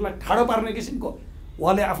जनताको शिरलाई ठाडो पार्ने किसिमको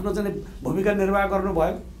उहाँले आफ्नो चाहिँ भूमिका निर्वाह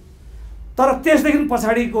गर्नुभयो। तर त्यसदेखि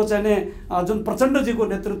पछाडिको चाहिँ नि जुन प्रचण्डजीको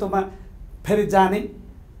नेतृत्वमा फेरि जाने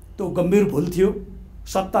त्यो गम्भीर भुल थियो,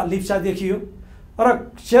 सत्ता लिप्सा देखियो र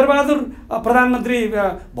शेरबहादुर प्रधानमन्त्री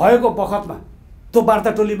भएको बखतमा त्यो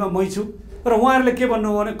वार्ता टोलीमा मै छु र उहाँहरूले के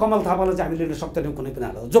भन्नुभयो भने कमल थापालाई चाहिँ हामी लिन सक्दैनौँ कुनै पनि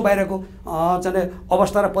हालत, जो बाहिरको चाहिँ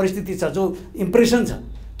अवस्था र परिस्थिति छ, जो इम्प्रेसन छ,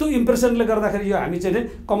 त्यो इम्प्रेसनले गर्दाखेरि यो हामी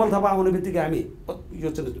चाहिँ कमल थापा आउने बित्तिकै हामी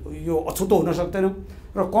यो अछुतो हुन सक्दैनौँ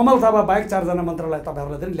र कमल थापा बाहेक 4 जना मन्त्रीलाई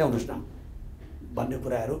तपाईँहरूलाई चाहिँ ल्याउनुहोस् न भन्ने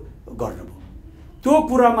कुराहरू गर्नुभयो। त्यो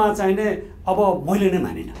कुरामा चाहिँ नि अब मैले नै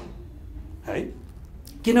मानिनँ है,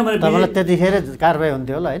 किनभने तपाईँलाई त्यतिखेर कारबाही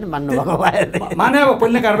हुन्थ्यो होला होइन, मान्नुभएको भए माने अब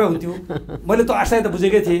पहिले कारबाही हुन्थ्यो, मैले त्यो आशय त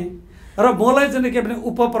बुझेकै थिएँ र मलाई चाहिँ के भने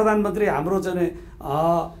उप प्रधानमन्त्री हाम्रो चाहिँ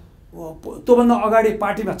त्योभन्दा अगाडि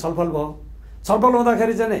पार्टीमा छलफल भयो, छलफल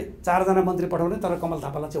हुँदाखेरि चाहिँ 4 जना मन्त्री पठाउने तर कमल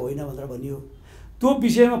थापालाई चाहिँ होइन भनेर भनियो। त्यो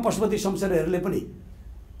विषयमा पशुपति शमशेरहरूले पनि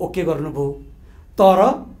ओके गर्नुभयो, तर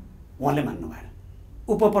उहाँले मान्नु भएन,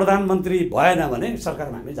 उप प्रधानमन्त्री भएन भने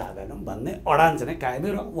सरकारमा हामी जाँदैनौँ भन्ने अडान चाहिँ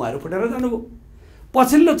कायमै र उहाँहरू फुटेर जानुभयो।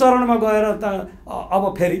 पछिल्लो चरणमा गएर त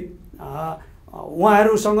अब फेरि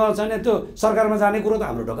उहाँहरूसँग चाहिँ त्यो सरकारमा जाने कुरो त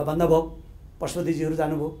हाम्रो ढोका बन्द भयो, पशुपतिजीहरू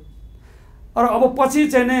जानुभयो र अब पछि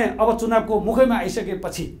चाहिँ नि अब चुनावको मुखैमा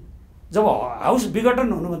आइसकेपछि जब हाउस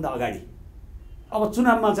विघटन हुनुभन्दा अगाडि अब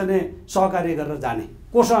चुनावमा चाहिँ नि सहकार्य गरेर जाने,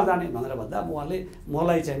 कोसँग जाने भनेर भन्दा उहाँले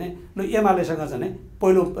मलाई चाहिँ नि ल एमालेसँग चाहिँ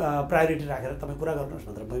पहिलो प्रायोरिटी राखेर तपाईँ कुरा गर्नुहोस्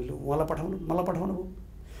भनेर मैले मलाई पठाउनु भयो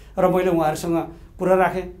र मैले उहाँहरूसँग कुरा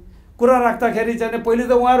राखेँ। कुरा राख्दाखेरि चाहिँ पहिले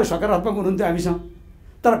त उहाँहरू सकारात्मक हुनुहुन्थ्यो हामीसँग,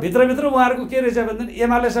 तर भित्रभित्र उहाँहरूको के रहेछ भन्दाखेरि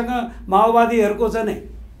एमालेसँग माओवादीहरूको चाहिँ नि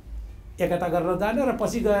एकता गरेर जाने र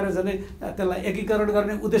पछि गएर चाहिँ त्यसलाई एकीकरण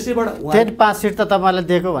गर्ने उद्देश्यबाट 5 सिट त तपाईँलाई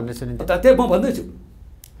दिएको भन्ने सुनिन्छ। त्यो म भन्दैछु,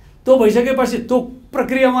 त्यो भइसकेपछि त्यो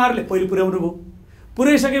प्रक्रिया उहाँहरूले पहिले पुर्याउनु भयो,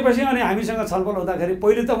 पुर्याइसकेपछि अनि हामीसँग छलफल हुँदाखेरि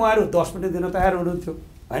पहिले त उहाँहरू 10 पनि दिन तयार हुनुहुन्थ्यो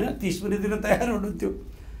होइन, 30 पनि दिन तयार हुनुहुन्थ्यो।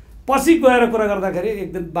 पछि गएर कुरा गर्दाखेरि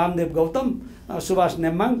एक दिन वामदेव गौतम, सुभाष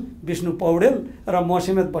नेम्बाङ, विष्णु पौडेल र म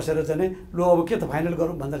समेत बसेर चाहिँ लु अब के त फाइनल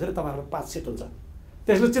गरौँ भन्दाखेरि तपाईँहरूलाई 5 सिट हुन्छ,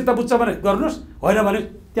 त्यसले चित्त बुझ्छ भने गर्नुहोस्, होइन भने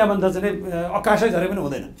त्यहाँभन्दा चाहिँ आकाशै झरे पनि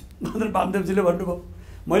हुँदैन भनेर वामदेवजीले भन्नुभयो।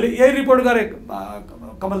 मैले यही रिपोर्ट गरेँ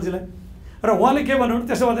कमलजीलाई र उहाँले के भन्नुभयो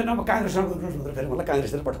त्यसो भन्दैन अब काङ्ग्रेससँग गर्नुहोस् भनेर फेरि मलाई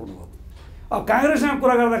काङ्ग्रेसले पठाउनु भयो। अब काङ्ग्रेससँग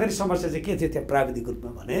कुरा गर्दाखेरि समस्या चाहिँ के थियो त्यहाँ प्राविधिक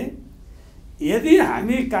रूपमा भने यदि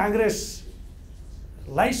हामी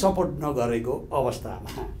काङ्ग्रेसलाई सपोर्ट नगरेको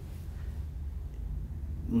अवस्थामा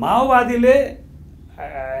माओवादीले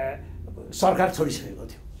सरकार छोडिसकेको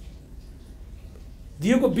थियो,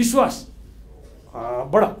 दिएको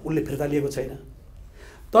विश्वासबाट उसले फिर्ता लिएको छैन,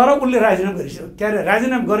 तर उसले राजीनामा गरिसक्यो, के अरे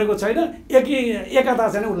राजीनामा गरेको छैन, एकता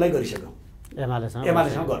चाहिँ उसलाई गरिसक्यो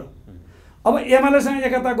एमालेसँग गरौँ। अब एमालेसँग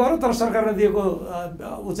एकता गरौँ तर सरकारले दिएको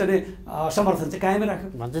ऊ चाहिँ समर्थन चाहिँ कायमै राख्यो,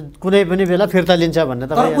 भन्छ कुनै पनि बेला फिर्ता लिन्छ भन्ने।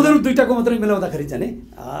 तर उनीहरू दुईटाको मात्रै मिलाउँदाखेरि चाहिँ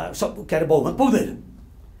सब के अरे बहुमत पुग्दैन,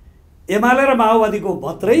 एमाले र माओवादीको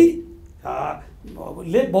मात्रै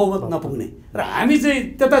ले बहुमत नपुग्ने र हामी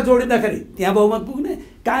चाहिँ त्यता जोडिँदाखेरि त्यहाँ बहुमत पुग्ने,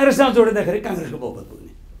 काङ्ग्रेससँग जोडिँदाखेरि काङ्ग्रेसको बहुमत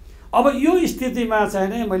पुग्ने। अब यो स्थितिमा चाहिँ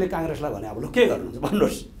नै मैले काङ्ग्रेसलाई भने अब ल के गर्नुहुन्छ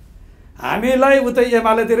भन्नुहोस्, हामीलाई उतै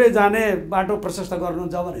एमालेतिरै जाने बाटो प्रशस्त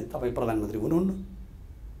गर्नुहुन्छ भने तपाईँ प्रधानमन्त्री हुनुहुन्न,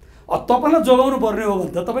 अब तपाईँलाई जोगाउनु पर्ने हो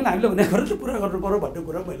भने त तपाईँले हामीले भने गरेर पुरा गर्नु पऱ्यो भन्ने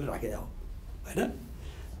कुरा मैले राखेँ हो होइन।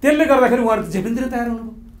 त्यसले गर्दाखेरि उहाँहरू जे पनि दिन तयार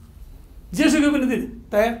हुनुभयो, जेसुकै पनि दिन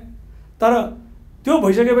तयार। तर त्यो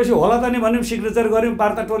भइसकेपछि होला त नि भन्यौँ, सिग्नेचर गऱ्यौँ,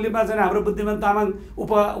 वार्ता टोलीमा चाहिँ हाम्रो बुद्धिमान तामाङ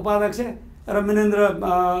उपाध्यक्ष र मिनेन्द्र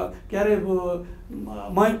के अरे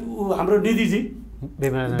हाम्रो निधिजी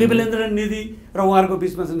विमलेन्द्र निधि र उहाँहरूको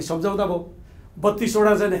बिचमा चाहिँ सम्झौता भयो।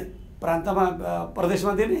 32वटा चाहिँ प्रान्तमा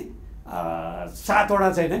प्रदेशमा दिने, 7वटा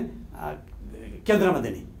चाहिँ केन्द्रमा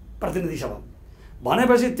दिने प्रतिनिधि सभा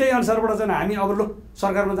भनेपछि त्यही अनुसारबाट चाहिँ हामी अब ल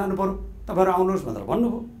सरकारमा जानु पऱ्यो, तपाईँहरू आउनुहोस् भनेर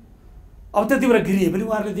भन्नुभयो। अब त्यति बेला गृह पनि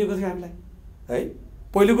उहाँहरूले दिएको थियो हामीलाई है,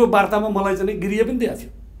 पहिलेको वार्तामा मलाई चाहिँ गृह पनि दिएको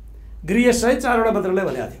थियो, गृह सहित 4वटा मन्त्रीलाई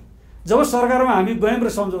भनेको थियो। जब सरकारमा हामी गयौँ र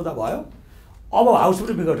सम्झौता भयो, अब हाउस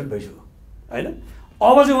पनि विघटन भइसक्यो होइन,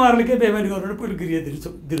 अब चाहिँ उहाँहरूले के बेमानी गर्नु पहिलो गृह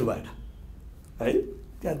दिनु भएन है,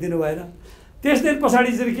 त्यहाँ दिनु भएन। त्यस दिन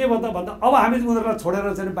पछाडि चाहिँ के भन्दा अब हामी उनीहरूलाई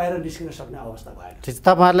छोडेर चाहिँ बाहिर निस्किन सक्ने अवस्था भएन।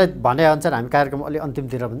 तपाईँहरूलाई भनेअनुसार हामी कार्यक्रम अलि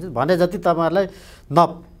अन्तिमतिर भन्छ भने जति तपाईँहरूलाई न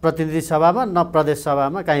प्रतिनिधि सभामा न प्रदेश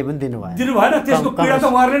सभामा कहीँ पनि दिनु भएन। त्यसको पीडा त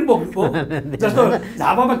उहाँहरूले पनि भोग्नुभयो। जस्तो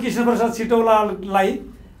झापामा कृष्णप्रसाद सिटौलालाई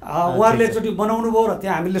उहाँहरूले एकचोटि बनाउनु भयो र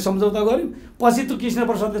त्यहाँ हामीले सम्झौता गऱ्यौँ, पछि त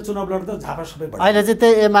कृष्णप्रसादले चुनाव लड्दा झापा सबै अहिले चाहिँ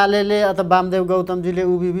त्यही एमाले अथवा वामदेव गौतमजीले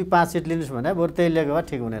उभिभी 5 सिट लिनुहोस् भने बरु त्यही लिएको भए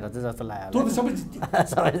ठिक हुने रहेछ जस्तो लाग्यो।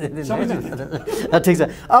 ठिक छ,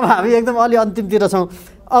 अब हामी एकदम अलि अन्तिमतिर छौँ।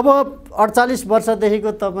 अब 48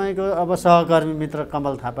 वर्षदेखिको तपाईँको अब सहकर्मी मित्र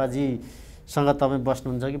कमल थापाजी सँग तपाईँ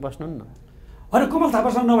बस्नुहुन्छ कि बस्नुहुन्न? होइन, कमल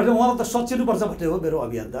थापासँग नबस्दा उहाँलाई त सचिनुपर्छ भन्ने हो मेरो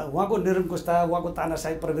अभियान त। उहाँको निरङ्कुशता, उहाँको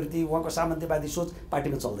तानाशाही प्रवृत्ति, उहाँको सामन्त्यवादी सोच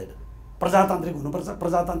पार्टीमा चल्दैन। प्रजातान्त्रिक हुनुपर्छ,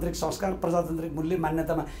 प्रजातान्त्रिक संस्कार, प्रजातान्त्रिक मूल्य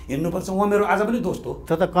मान्यतामा हिँड्नुपर्छ। उहाँ मेरो आज पनि दोस्त हो।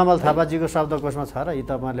 त्यो त कमल थापाजीको शब्दकोशमा छ र यी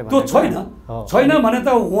तपाईँले त्यो छैन भने त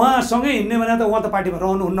उहाँसँगै हिँड्ने भने त उहाँ त पार्टीमा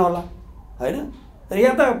रहनुहुन्न होला, होइन?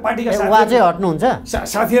 यहाँ त पार्टीका उहाँ चाहिँ हट्नुहुन्छ।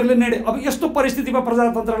 साथीहरूले निर्णय, अब यस्तो परिस्थितिमा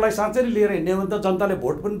प्रजातन्त्रलाई साँच्चै लिएर हिँड्ने हो भने त जनताले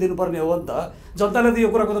भोट पनि दिनुपर्ने हो नि त। जनताले त यो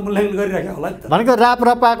कुराको त मूल्याङ्कन गरिराखेको होला नि त। भनेको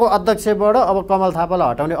राप्रपाको अध्यक्षबाट अब कमल थापालाई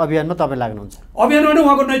हटाउने अभियानमा तपाईँ लाग्नुहुन्छ? अभियानमा पनि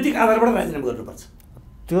उहाँको नैतिक आधारबाट राजीनामा गर्नुपर्छ।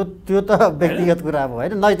 त्यो त व्यक्तिगत कुरा अब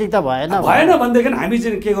होइन, नैतिकता भएन भनेदेखि हामी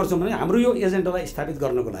चाहिँ के गर्छौँ भने हाम्रो यो एजेन्डालाई स्थापित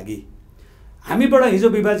गर्नको लागि हामीबाट हिजो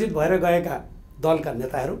विभाजित भएर गएका दलका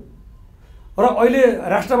नेताहरू र अहिले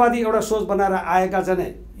राष्ट्रवादी एउटा सोच बनाएर आएका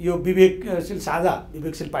चाहिँ यो विवेकशील साझा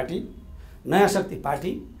विवेकशील पार्टी, नयाँ शक्ति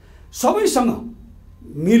पार्टी सबैसँग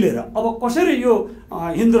मिलेर अब कसरी यो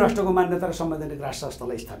हिन्दू राष्ट्रको मान्यता र संवैधानिक राष्ट्र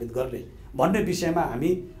संस्थालाई स्थापित गर्ने भन्ने विषयमा हामी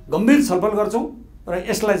गम्भीर छलफल गर्छौँ र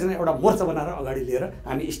यसलाई चाहिँ एउटा मोर्चा बनाएर अगाडि लिएर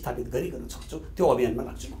हामी स्थापित गरिकन सक्छौँ। त्यो अभियानमा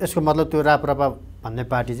लाग्छौँ। यसको मतलब त्यो राप्रपा भन्ने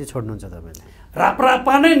पार्टी चाहिँ छोड्नुहुन्छ तपाईँले?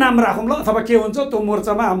 राप्रपा नै नाम राखौँ ल, अथवा के हुन्छ त्यो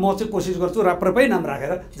मोर्चामा म चाहिँ कोसिस गर्छु राप्रपै नाम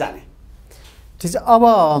राखेर जाने। ठिक छ। अब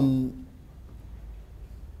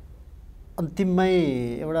अन्तिममै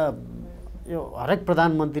एउटा यो हरेक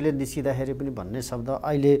प्रधानमन्त्रीले निस्किँदाखेरि पनि भन्ने शब्द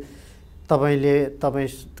अहिले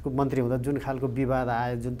तपाईँको मन्त्री हुँदा जुन खालको विवाद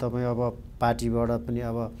आयो, जुन तपाईँ अब पार्टीबाट पनि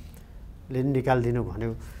अब निकालिदिनु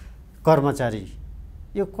भन्यो कर्मचारी,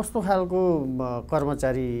 यो कस्तो खालको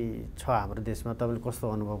कर्मचारी छ हाम्रो देशमा? तपाईँले कस्तो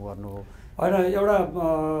अनुभव गर्नुभयो? होइन, एउटा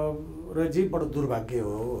रजी बडो दुर्भाग्य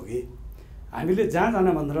हो कि हामीले जहाँ जान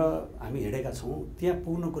भनेर हामी हिँडेका छौँ त्यहाँ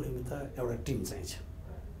पुग्नको निमित्त एउटा टिम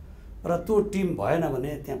चाहिन्छ र त्यो टिम भएन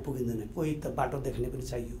भने त्यहाँ पुगिँदैन। कोही त बाटो देख्ने पनि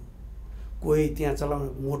चाहियो, कोही त्यहाँ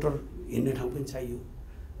चलाउने मोटर हिँड्ने ठाउँ पनि चाहियो,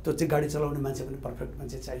 त्यो चाहिँ गाडी चलाउने मान्छे पनि पर्फेक्ट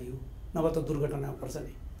मान्छे चाहियो, नभए त दुर्घटना पर्छ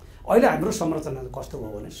नि। अहिले हाम्रो संरचना कस्तो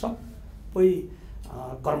भयो भने सबै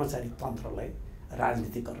कर्मचारी तन्त्रलाई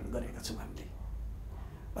राजनीतिकरण गरेका छौँ हामीले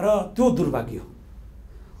र त्यो दुर्भाग्य हो।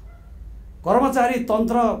 कर्मचारी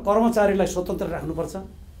तन्त्र कर्मचारीलाई स्वतन्त्र राख्नुपर्छ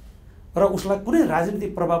र उसलाई कुनै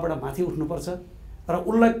राजनीतिक प्रभावबाट माथि उठ्नुपर्छ र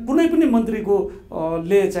उसलाई कुनै पनि मन्त्रीको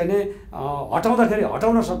ले चाहिँ नै हटाउँदाखेरि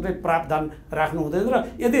हटाउन सक्ने प्रावधान राख्नु हुँदैन र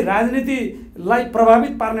यदि राजनीतिलाई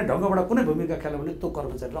प्रभावित पार्ने ढङ्गबाट कुनै भूमिका खेल्यो भने त्यो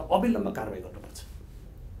कर्मचारीलाई अविलम्ब कारबाही गर्नुपर्छ।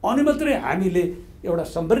 अनि मात्रै हामीले एउटा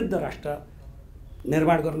समृद्ध राष्ट्र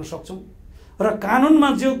निर्माण गर्न सक्छौँ र कानुनमा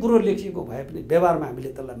जो कुरो लेखिएको भए पनि व्यवहारमा हामीले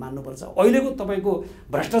त्यसलाई मान्नुपर्छ। अहिलेको तपाईँको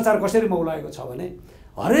भ्रष्टाचार कसरी मौलाएको छ भने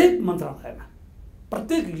हरेक मन्त्रालयमा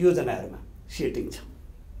प्रत्येक योजनाहरूमा सेटिङ छ।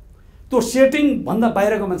 त्यो सेटिङभन्दा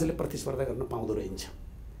बाहिरको मान्छेले प्रतिस्पर्धा गर्न पाउँदो रहेछ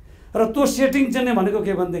र त्यो सेटिङ चाहिँ भनेको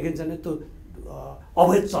के भनेदेखि चाहिँ त्यो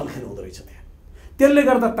अवैध चलखेल हुँदो रहेछ त्यहाँ। त्यसले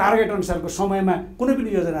गर्दा टार्गेट अनुसारको समयमा कुनै पनि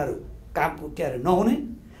योजनाहरू काम नहुने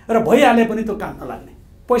र भइहाले पनि त्यो काम नलाग्ने,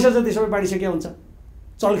 पैसा जति सबै बाँडिसके हुन्छ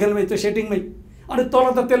चलखेलमै, त्यो सेटिङमै। अनि तल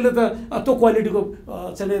त त्यसले त त्यो क्वालिटीको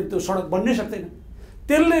चाहिँ त्यो सडक बन्नै सक्दैन।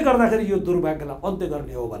 त्यसले गर्दाखेरि यो दुर्भाग्यलाई अन्त्य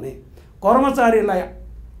गर्ने हो भने कर्मचारीलाई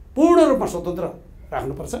पूर्ण रूपमा स्वतन्त्र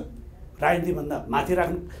राख्नुपर्छ, राजनीतिभन्दा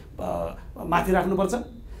माथि राख्नुपर्छ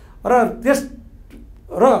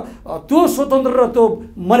र त्यो स्वतन्त्र र त्यो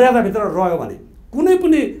मर्यादाभित्र रह्यो भने कुनै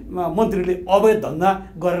पनि मन्त्रीले अवैध धन्दा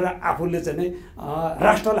गरेर आफूले चाहिँ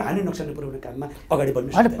राष्ट्रलाई हानि नोक्सानी पुर्याउने काममा अगाडि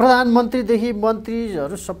बढ्नु सक्दैन। प्रधानमन्त्रीदेखि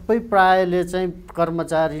मन्त्रीहरू सबै प्रायले चाहिँ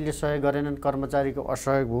कर्मचारीले सहयोग गरेनन्, कर्मचारीको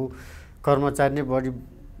असहयोग हो, कर्मचारी नै बढी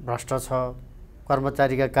भ्रष्ट छ,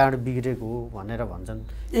 कर्मचारीका कारण बिग्रेको हो भनेर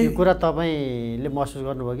भन्छन्। यो कुरा तपाईँले महसुस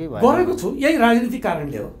गर्नुभयो कि? गरेको छु, यही राजनीतिक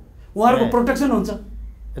कारणले हो। उहाँहरूको प्रोटेक्सन हुन्छ।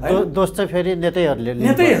 दोष चाहिँ फेरि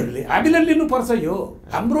नेतैहरूले हामीले लिनुपर्छ। यो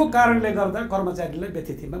हाम्रो कारणले गर्दा कर्मचारीलाई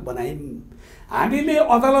व्यथितिमा बनायौँ। हामीले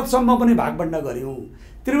अदालतसम्म पनि भागभण्डा गऱ्यौँ,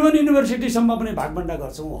 त्रिभुवन युनिभर्सिटीसम्म पनि भागभण्डा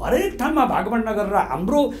गर्छौँ, हरेक ठाउँमा भागभण्डा गरेर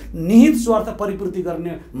हाम्रो निहित स्वार्थ परिपूर्ति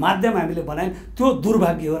गर्ने माध्यम हामीले बनायौँ। त्यो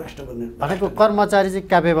दुर्भाग्य हो राष्ट्रको। भनेको कर्मचारी चाहिँ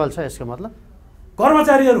क्यापेबल छ, यसको मतलब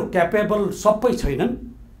कर्मचारीहरू क्यापेबल सबै छैनन्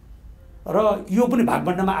र यो पनि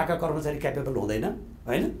भागभण्डामा आएका कर्मचारी क्यापेबल हुँदैन,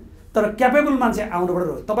 होइन? तर क्यापेबल मान्छे आउनुबाट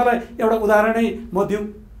रह्यो। तपाईँलाई एउटा उदाहरणै म दिउँ।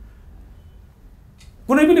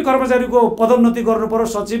 कुनै पनि कर्मचारीको पदोन्नति गर्नु पर्यो,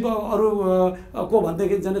 सचिवहरू को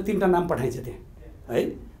भनेदेखि चाहिँ 3टा नाम पठाइन्छ त्यहाँ, है?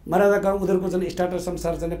 मर्यादा उनीहरूको चाहिँ स्टार्टर्स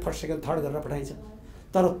अनुसार चाहिँ फर्स्ट सेकेन्ड थर्ड गरेर पठाइन्छ।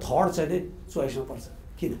 तर थर्ड चाहिँ चोइसमा पर्छ।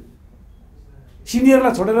 किन?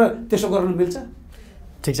 सिनियरलाई छोडेर त्यसो गर्न मिल्छ?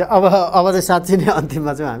 ठिक छ। अब चाहिँ साँच्चै नै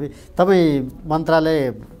अन्तिममा चाहिँ तपाईँ मन्त्रालय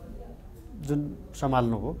जुन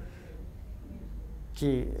सम्हाल्नुभयो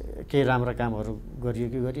के राम्रा कामहरू गरियो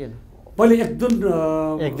कि गरिएन? पहिले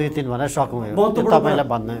एक दुई तिन भनेर सकौँ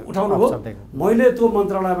तपाईँलाई उठाउनु हो। मैले त्यो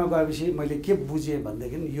मन्त्रालयमा गएपछि मैले के बुझेँ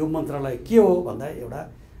भनेदेखि यो मन्त्रालय के हो भन्दा एउटा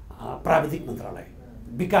प्राविधिक मन्त्रालय,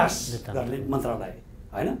 विकास गर्ने मन्त्रालय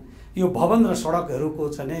होइन। यो भवन र सडकहरूको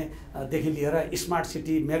चाहिँ देखि लिएर smart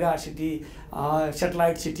city, mega city,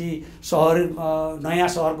 satellite city, सहर, नयाँ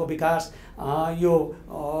सहरको विकास, यो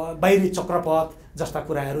बाहिरी चक्रपथ जस्ता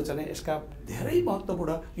कुराहरू चाहिँ यसका धेरै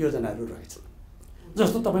महत्त्वपूर्ण योजनाहरू रहेछन्।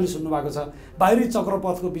 जस्तो तपाईँले सुन्नुभएको छ बाहिरी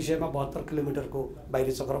चक्रपथको विषयमा 72 किलोमिटरको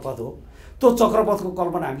बाहिरी चक्रपथ हो। त्यो चक्रपथको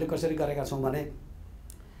कल्पना हामीले कसरी गरेका छौँ भने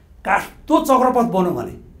त्यो चक्रपथ बन्यो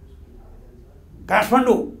भने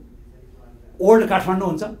काठमाडौँ ओल्ड काठमाडौँ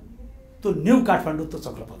हुन्छ, त्यो न्यू काठमाडौँ त्यो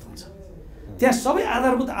चक्रपथ हुन्छ। त्यहाँ सबै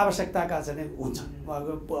आधारभूत आवश्यकताका चाहिँ हुन्छ,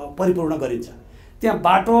 परिपूर्ण गरिन्छ। त्यहाँ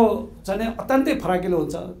बाटो चाहिँ अत्यन्तै फराकिलो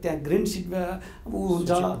हुन्छ, त्यहाँ ग्रिन सिट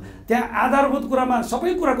हुन्छ, त्यहाँ आधारभूत कुरामा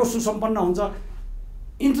सबै कुराको सुसम्पन्न हुन्छ,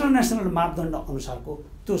 इन्टरनेसनल मापदण्ड अनुसारको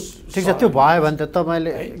त्यो। ठिक छ, त्यो भयो भने त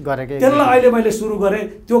तपाईँले गरेको त्यसलाई अहिले मैले सुरु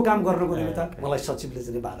गरेँ। त्यो काम गर्नको निमित्त मलाई सचिवले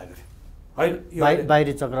चाहिँ बाधा गर्यो होइन, यो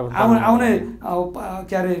बाहिरी चक्रपथ आउने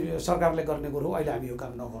के अरे सरकारले गर्ने कुरो अहिले हामी यो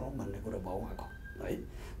काम नगरौँ भन्ने कुरो भयो उहाँको है।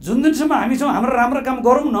 जुन दिनसम्म हामी छौँ हाम्रो राम्रो काम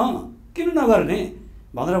गरौँ न, किन नगर्ने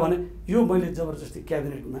भनेर भने यो मैले जबरजस्ती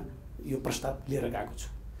क्याबिनेटमा यो प्रस्ताव लिएर गएको छु।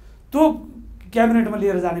 त्यो क्याबिनेटमा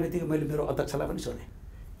लिएर जाने बित्तिकै मैले मेरो अध्यक्षलाई पनि सोधेँ,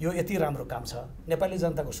 यो यति राम्रो काम छ, नेपाली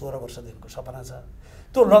जनताको 16 वर्षदेखिको सपना छ,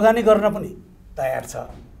 त्यो लगानी गर्न पनि तयार छ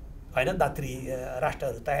होइन, दात्री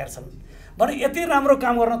राष्ट्रहरू तयार छन् भने यति राम्रो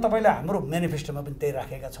काम गर्न तपाईँले हाम्रो मेनिफेस्टोमा पनि त्यही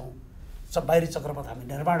राखेका छौँ। सब बाहिरी चक्रपथ हामी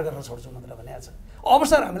निर्माण गर्न छोड्छौँ भनेर भनेको छ।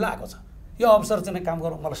 अवसर हामीलाई आएको छ, यो अवसर चाहिँ काम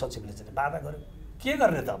गरौँ। मलाई सचिवले चाहिँ बाधा गर्यो, के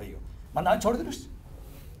गर्ने त अब यो भन्दा छोडिदिनुहोस्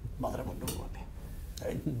भनेर भन्नुभयो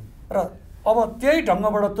है। र अब त्यही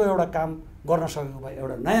ढङ्गबाट त्यो एउटा काम गर्न सकेको भए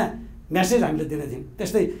एउटा नयाँ मेसेज हामीले दिने थियौँ।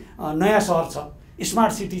 त्यस्तै नयाँ सहर छ,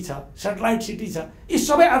 स्मार्ट सिटी छ, सेटेलाइट सिटी छ, यी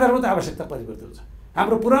सबै आधारभूत आवश्यकता परिवर्तन हुन्छ।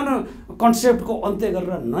 हाम्रो पुरानो कन्सेप्टको अन्त्य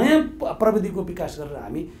गरेर नयाँ प्रविधिको विकास गरेर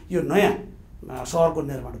हामी यो नयाँ सहरको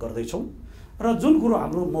निर्माण गर्दैछौँ। र जुन कुरो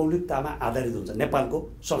हाम्रो मौलिकतामा आधारित हुन्छ, नेपालको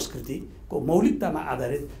संस्कृतिको मौलिकतामा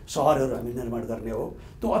आधारित सहरहरू हामी निर्माण गर्ने हो,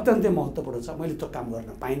 त्यो अत्यन्तै महत्त्वपूर्ण छ। मैले त्यो काम गर्न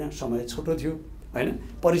पाइनँ, समय छोटो थियो होइन,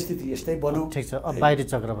 परिस्थिति यस्तै बन्यो। ठिक छ, अब बाहिरी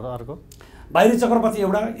चक्रपथ अर्को बाहिरी चक्रपथ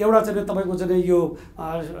एउटा चाहिँ तपाईँको चाहिँ यो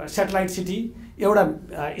सेटेलाइट सिटी, एउटा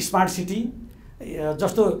स्मार्ट सिटी,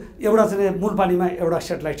 जस्तो एउटा चाहिँ मूलपानीमा एउटा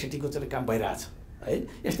सेटेलाइट सिटीको चाहिँ काम भइरहेछ है।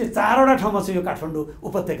 यस्तै 4वटा ठाउँमा छ यो काठमाडौँ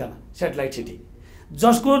उपत्यकामा सेटेलाइट सिटी,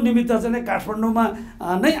 जसको निमित्त चाहिँ काठमाडौँमा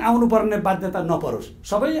नै आउनुपर्ने बाध्यता नपरोस्,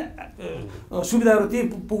 सबै सुविधाहरू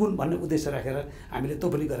त्यही पुगुन् भन्ने उद्देश्य राखेर हामीले त्यो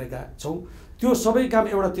पनि गरेका छौँ। त्यो सबै काम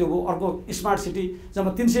एउटा त्यो हो। अर्को स्मार्ट सिटी,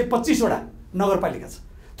 जम्मा 325वटा नगरपालिका छ,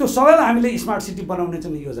 त्यो सबैलाई हामीले स्मार्ट सिटी बनाउने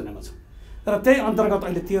चाहिँ योजनामा छौँ। र त्यही अन्तर्गत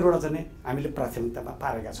अहिले 13वटा चाहिँ हामीले प्राथमिकतामा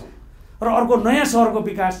पारेका छौँ। र अर्को नयाँ सहरको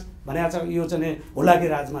विकास भनेको छ, यो चाहिँ हुलाकी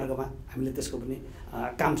राजमार्गमा हामीले त्यसको पनि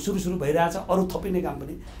काम सुरु भइरहेछ। अरू थपिने काम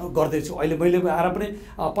पनि गर्दैछु। अहिले मैले आएर पनि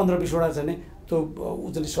 15-20वटा चाहिँ त्यो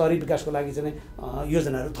चाहिँ सहरी विकासको लागि चाहिँ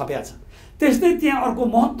योजनाहरू थपिएको छ। त्यस्तै त्यहाँ अर्को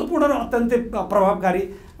महत्त्वपूर्ण र अत्यन्तै प्रभावकारी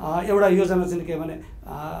एउटा योजना चाहिँ के भने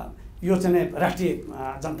यो चाहिँ राष्ट्रिय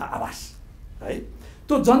जनता आवास है।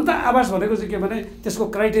 त्यो जनता आवास भनेको चाहिँ के भने त्यसको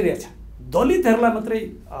क्राइटेरिया छ, दलितहरूलाई मात्रै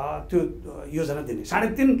त्यो योजना दिने।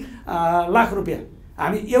 3.5 लाख रुपियाँ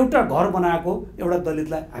हामी एउटा घर बनाएको एउटा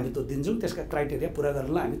दलितलाई हामी त्यो दिन्छौँ। त्यसका क्राइटेरिया पुरा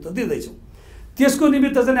गर्नलाई हामी त्यो दिँदैछौँ। त्यसको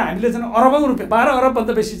निमित्त चाहिँ हामीले चाहिँ अरबौँ रुपियाँ, 12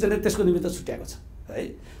 अरबभन्दा बेसी चाहिँ त्यसको निमित्त छुट्याएको छ है।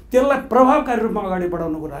 त्यसलाई प्रभावकारी रूपमा अगाडि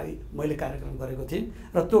बढाउनको लागि मैले कार्यक्रम गरेको थिएँ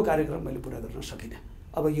र त्यो कार्यक्रम मैले पुरा गर्न सकिनँ।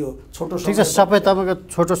 अब यो छोटो समय, सबै तपाईँको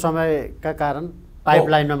छोटो समयका कारण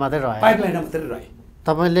पाइपलाइनमा मात्रै रहे।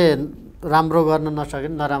 तपाईँले राम्रो गर्न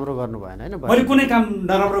नसकेन, नराम्रो गर्नु भएन होइन? मैले कुनै काम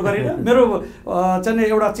नराम्रो गरिनँ। मेरो चाहिँ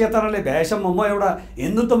एउटा चेतनाले भ्याएसम्म म एउटा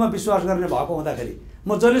हिन्दुत्वमा विश्वास गर्ने भएको हुँदाखेरि म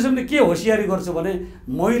जहिलेसम्म के होसियारी गर्छु भने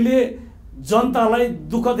मैले जनतालाई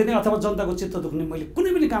दुःख दिने अथवा जनताको चित्त दुख्ने मैले कुनै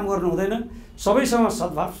पनि काम गर्नु हुँदैन। सबैसँग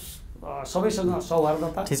सद्भाव, सबैसँग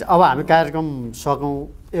सौहार्दता। ठिक छ, अब हामी कार्यक्रम सकौँ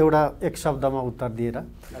एउटा एक शब्दमा उत्तर दिएर।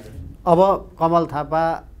 अब कमल थापा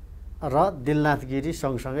र दिलनाथ गिरी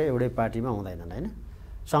सँगसँगै एउटै पार्टीमा हुँदैनन् होइन,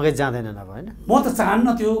 सँगै जाँदैनन् अब होइन? म त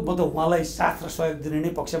चाहन्न त्यो, म त उहाँलाई साथ र सहयोग दिने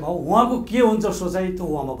नै पक्षमा हो। उहाँको के हुन्छ सोचाइ त्यो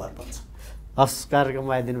उहाँमा भर पर्छ। हस्,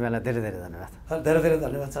 कार्यक्रममा आइदिनु बेला धेरै धेरै धन्यवाद। धेरै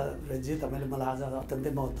धन्यवाद छ रोहितजी, तपाईँले मलाई आज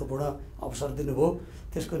अत्यन्तै महत्त्वपूर्ण अवसर दिनुभयो।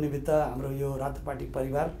 त्यसको निमित्त हाम्रो यो रातोपाटी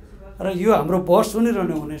परिवार र यो हाम्रो बहस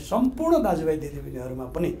सुनिरहनु हुने सम्पूर्ण दाजुभाइ दिदीबहिनीहरूमा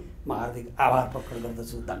पनि म हार्दिक आभार प्रकट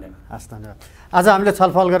गर्दछु। धन्यवाद। हस्, धन्यवाद। आज हामीले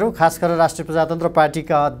छलफल गऱ्यौँ खास गरेर राष्ट्रिय प्रजातन्त्र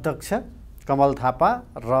पार्टीका अध्यक्ष कमल थापा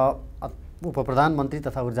र उपप्रधानमन्त्री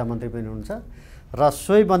तथा ऊर्जा मन्त्री पनि हुनुहुन्छ र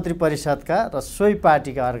सोही मन्त्री परिषदका र सोही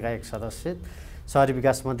पार्टीका अर्का एक सदस्य शहरी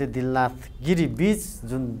विकास मन्त्री दिलनाथ गिरी बीच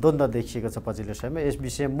जुन द्वन्द्व देखिएको छ पछिल्लो समयमा यस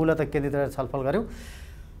विषय मूलतः केन्द्रित रहेर छलफल गऱ्यौँ।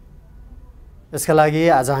 यसका लागि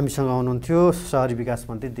आज हामीसँग हुनुहुन्थ्यो शहरी विकास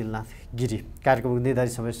मन्त्री दिलनाथ गिरी। कार्यक्रमको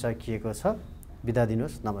निर्धारित समय सकिएको छ। बिदा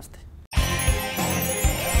दिनुहोस्। नमस्ते।